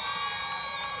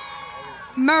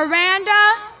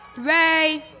 Miranda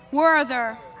Ray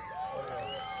Werther.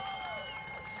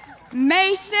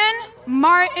 Mason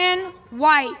Martin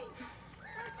White.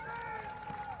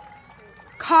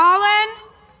 Colin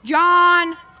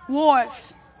John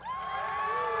Wolf.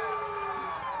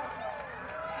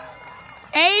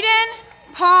 Aiden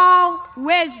Paul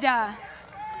Wisda.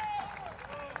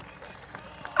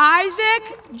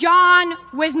 Isaac John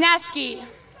Wisniewski.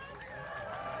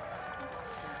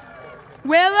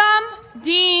 Willem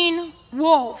Dean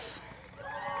Wolf.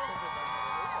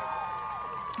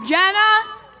 Jenna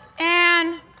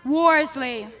Ann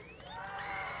Worsley.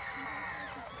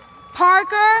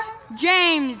 Parker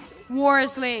James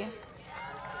Worsley.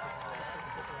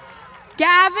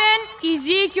 Gavin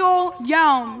Ezekiel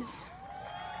Yomes.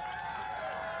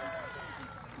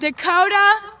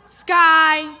 Dakota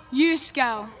Sky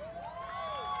Yusko.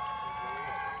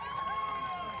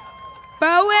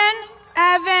 Bowen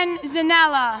Evan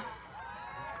Zanella.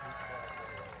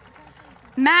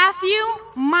 Matthew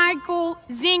Michael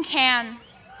Zinkhan.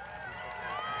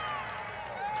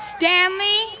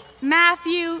 Stanley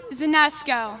Matthew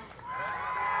Zanesko.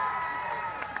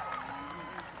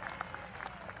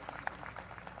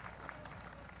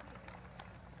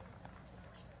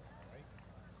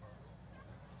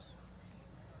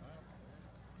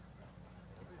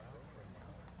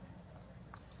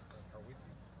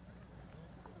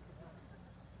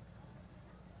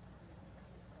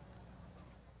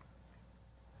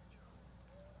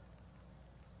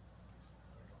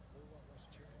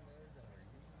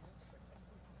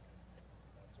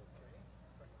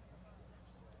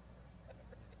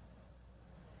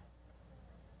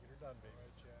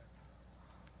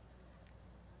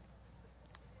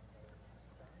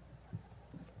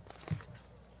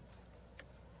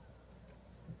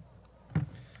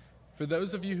 For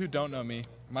those of you who don't know me,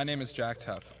 my name is Jack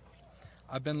Tuff.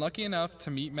 I've been lucky enough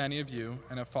to meet many of you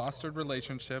and have fostered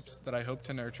relationships that I hope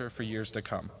to nurture for years to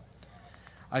come.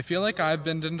 I feel like I've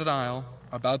been in denial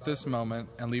about this moment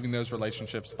and leaving those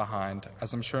relationships behind,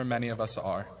 as I'm sure many of us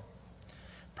are.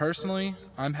 Personally,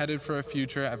 I'm headed for a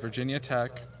future at Virginia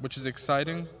Tech, which is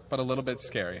exciting but a little bit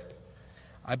scary.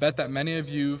 I bet that many of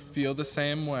you feel the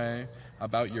same way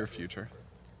about your future.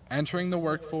 Entering the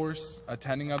workforce,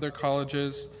 attending other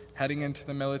colleges, heading into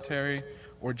the military,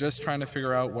 or just trying to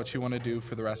figure out what you want to do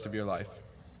for the rest of your life.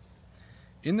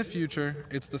 In the future,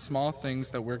 it's the small things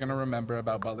that we're going to remember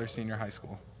about Butler Senior High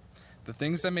School. The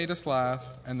things that made us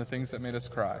laugh and the things that made us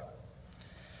cry.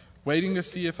 Waiting to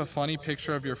see if a funny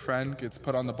picture of your friend gets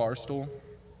put on the bar stool.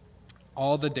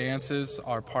 All the dances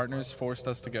our partners forced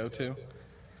us to go to.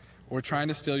 Or trying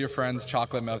to steal your friend's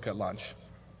chocolate milk at lunch.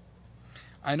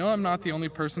 I know I'm not the only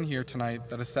person here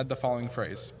tonight that has said the following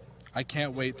phrase: I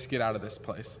can't wait to get out of this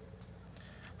place.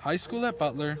 High school at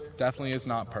Butler definitely is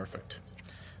not perfect,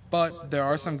 but there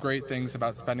are some great things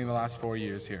about spending the last 4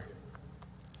 years here.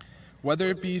 Whether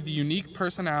it be the unique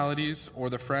personalities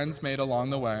or the friends made along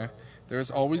the way, there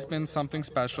has always been something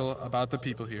special about the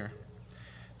people here.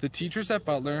 The teachers at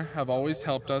Butler have always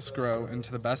helped us grow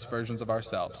into the best versions of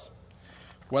ourselves.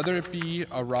 Whether it be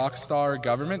a rock star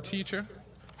government teacher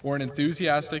or an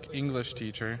enthusiastic English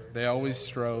teacher, they always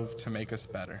strove to make us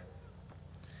better.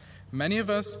 Many of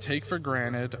us take for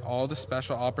granted all the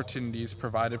special opportunities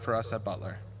provided for us at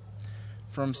Butler.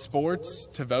 From sports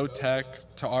to VOTech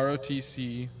to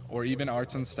ROTC or even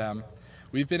arts and STEM,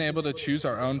 we've been able to choose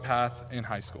our own path in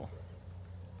high school.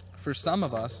 For some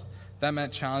of us, that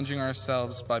meant challenging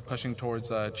ourselves by pushing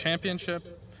towards a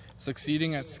championship,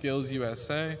 succeeding at Skills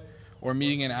USA, or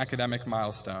meeting an academic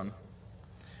milestone.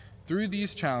 Through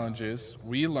these challenges,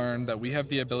 we learned that we have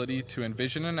the ability to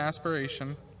envision an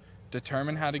aspiration,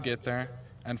 determine how to get there,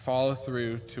 and follow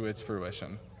through to its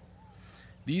fruition.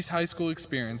 These high school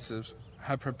experiences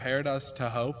have prepared us to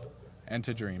hope and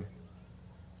to dream.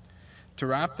 To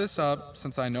wrap this up,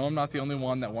 since I know I'm not the only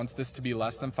one that wants this to be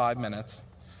less than 5 minutes,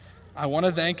 I want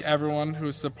to thank everyone who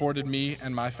has supported me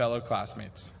and my fellow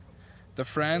classmates. The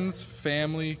friends,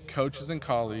 family, coaches, and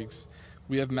colleagues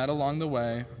we have met along the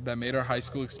way that made our high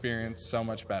school experience so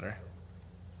much better.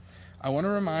 I want to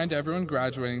remind everyone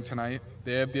graduating tonight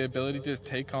they have the ability to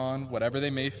take on whatever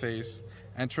they may face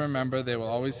and to remember they will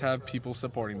always have people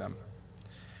supporting them.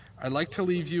 I'd like to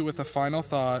leave you with a final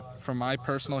thought from my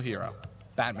personal hero,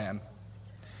 Batman.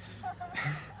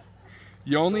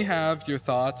 You only have your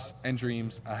thoughts and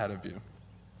dreams ahead of you.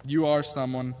 You are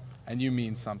someone and you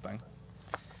mean something.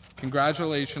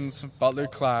 Congratulations, Butler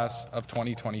class of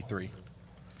 2023.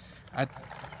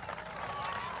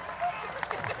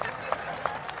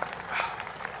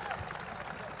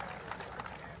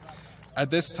 At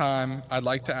this time, I'd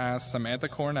like to ask Samantha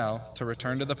Cornell to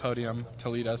return to the podium to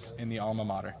lead us in the alma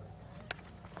mater.